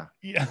 Yeah.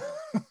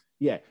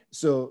 Yeah.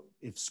 So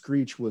if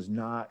Screech was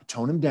not,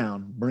 tone him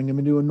down, bring him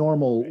into a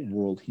normal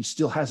world, he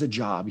still has a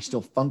job. He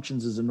still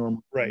functions as a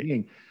normal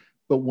being.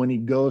 But when he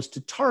goes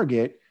to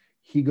Target,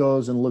 he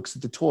goes and looks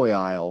at the toy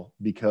aisle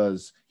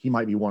because he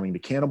might be wanting to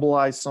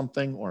cannibalize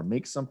something or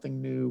make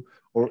something new,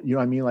 or, you know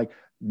what I mean? Like,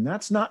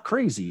 that's not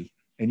crazy.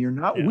 And you're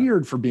not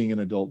weird for being an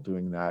adult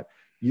doing that.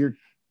 You're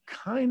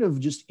kind of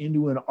just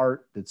into an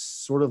art that's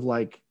sort of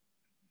like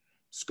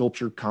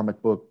sculpture,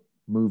 comic book,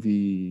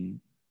 movie,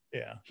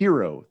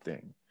 hero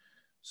thing.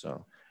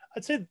 So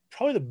I'd say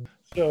probably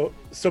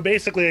so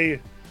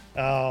basically,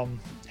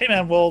 hey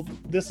man, well,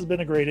 this has been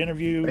a great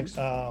interview.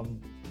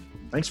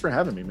 Thanks for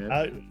having me,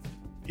 man.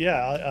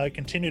 I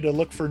continue to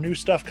look for new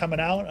stuff coming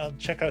out. I'll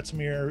check out some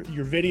of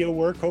your video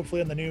work,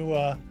 hopefully in the new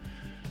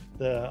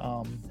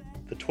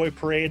the toy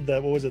parade,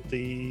 what was it,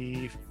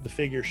 the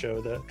figure show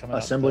that coming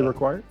out, Assembly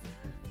Required.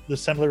 The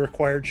Assembly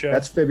Required show.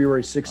 That's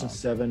February 6th and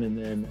 7th, and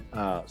then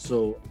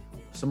so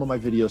some of my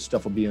video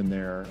stuff will be in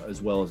there,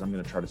 as well as I'm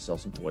going to try to sell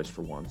some toys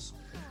for once.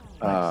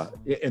 Nice.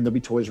 And there'll be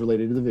toys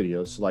related to the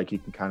videos, so like you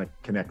can kind of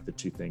connect the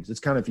two things. It's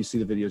kind of, if you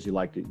see the videos, you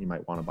liked it, you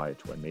might want to buy a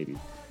toy, maybe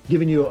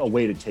giving you a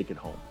way to take it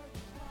home.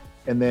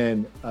 And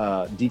then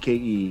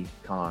DKE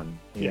Con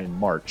in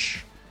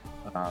March.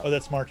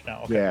 That's March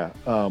now. Okay. Yeah.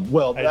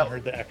 Well, I hadn't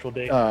heard the actual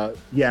date.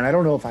 Yeah, and I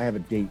don't know if I have a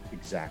date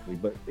exactly,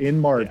 but in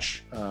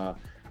March,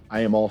 I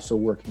am also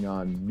working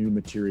on new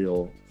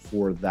material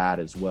for that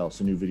as well.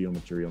 So new video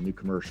material, new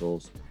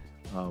commercials,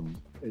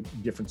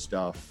 different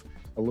stuff,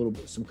 a little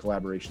bit, some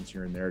collaborations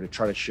here and there to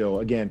try to show.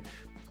 Again,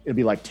 it'll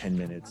be like 10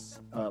 minutes,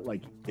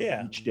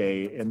 each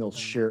day, and they'll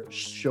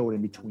show it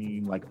in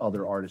between, like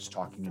other artists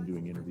talking and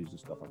doing interviews and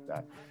stuff like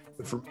that.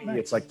 But for me,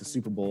 it's like the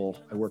Super Bowl.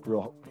 I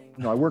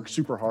work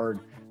super hard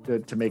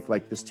to make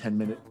like this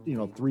 10-minute,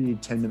 3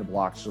 10-minute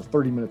blocks. So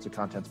 30 minutes of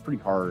content's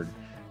pretty hard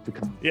to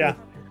come. Yeah.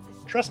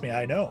 Trust me,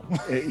 I know.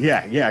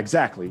 Yeah,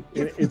 exactly.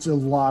 It's a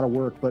lot of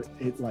work, but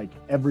it, like,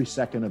 every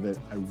second of it,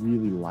 I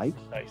really like.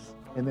 Nice.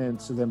 And then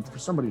for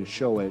somebody to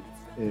show it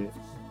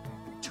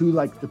to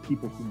like the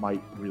people who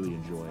might really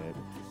enjoy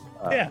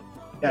it.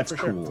 That's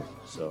cool.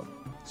 Sure.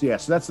 So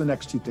that's the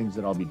next two things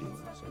that I'll be doing.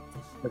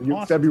 So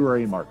awesome.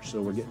 February and March.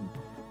 So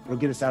it'll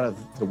get us out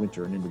of the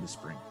winter and into the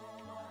spring.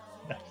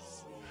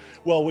 Nice.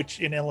 Well, which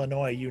in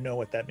Illinois, you know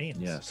what that means.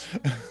 Yes.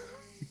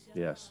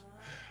 Yes.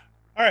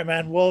 All right,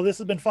 man. Well, this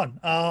has been fun.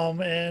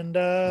 And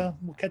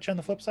we'll catch you on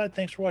the flip side.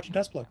 Thanks for watching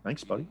Test Plug.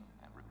 Thanks, buddy.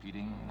 And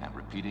repeating and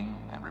repeating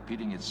and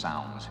repeating its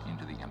sounds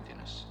into the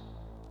emptiness.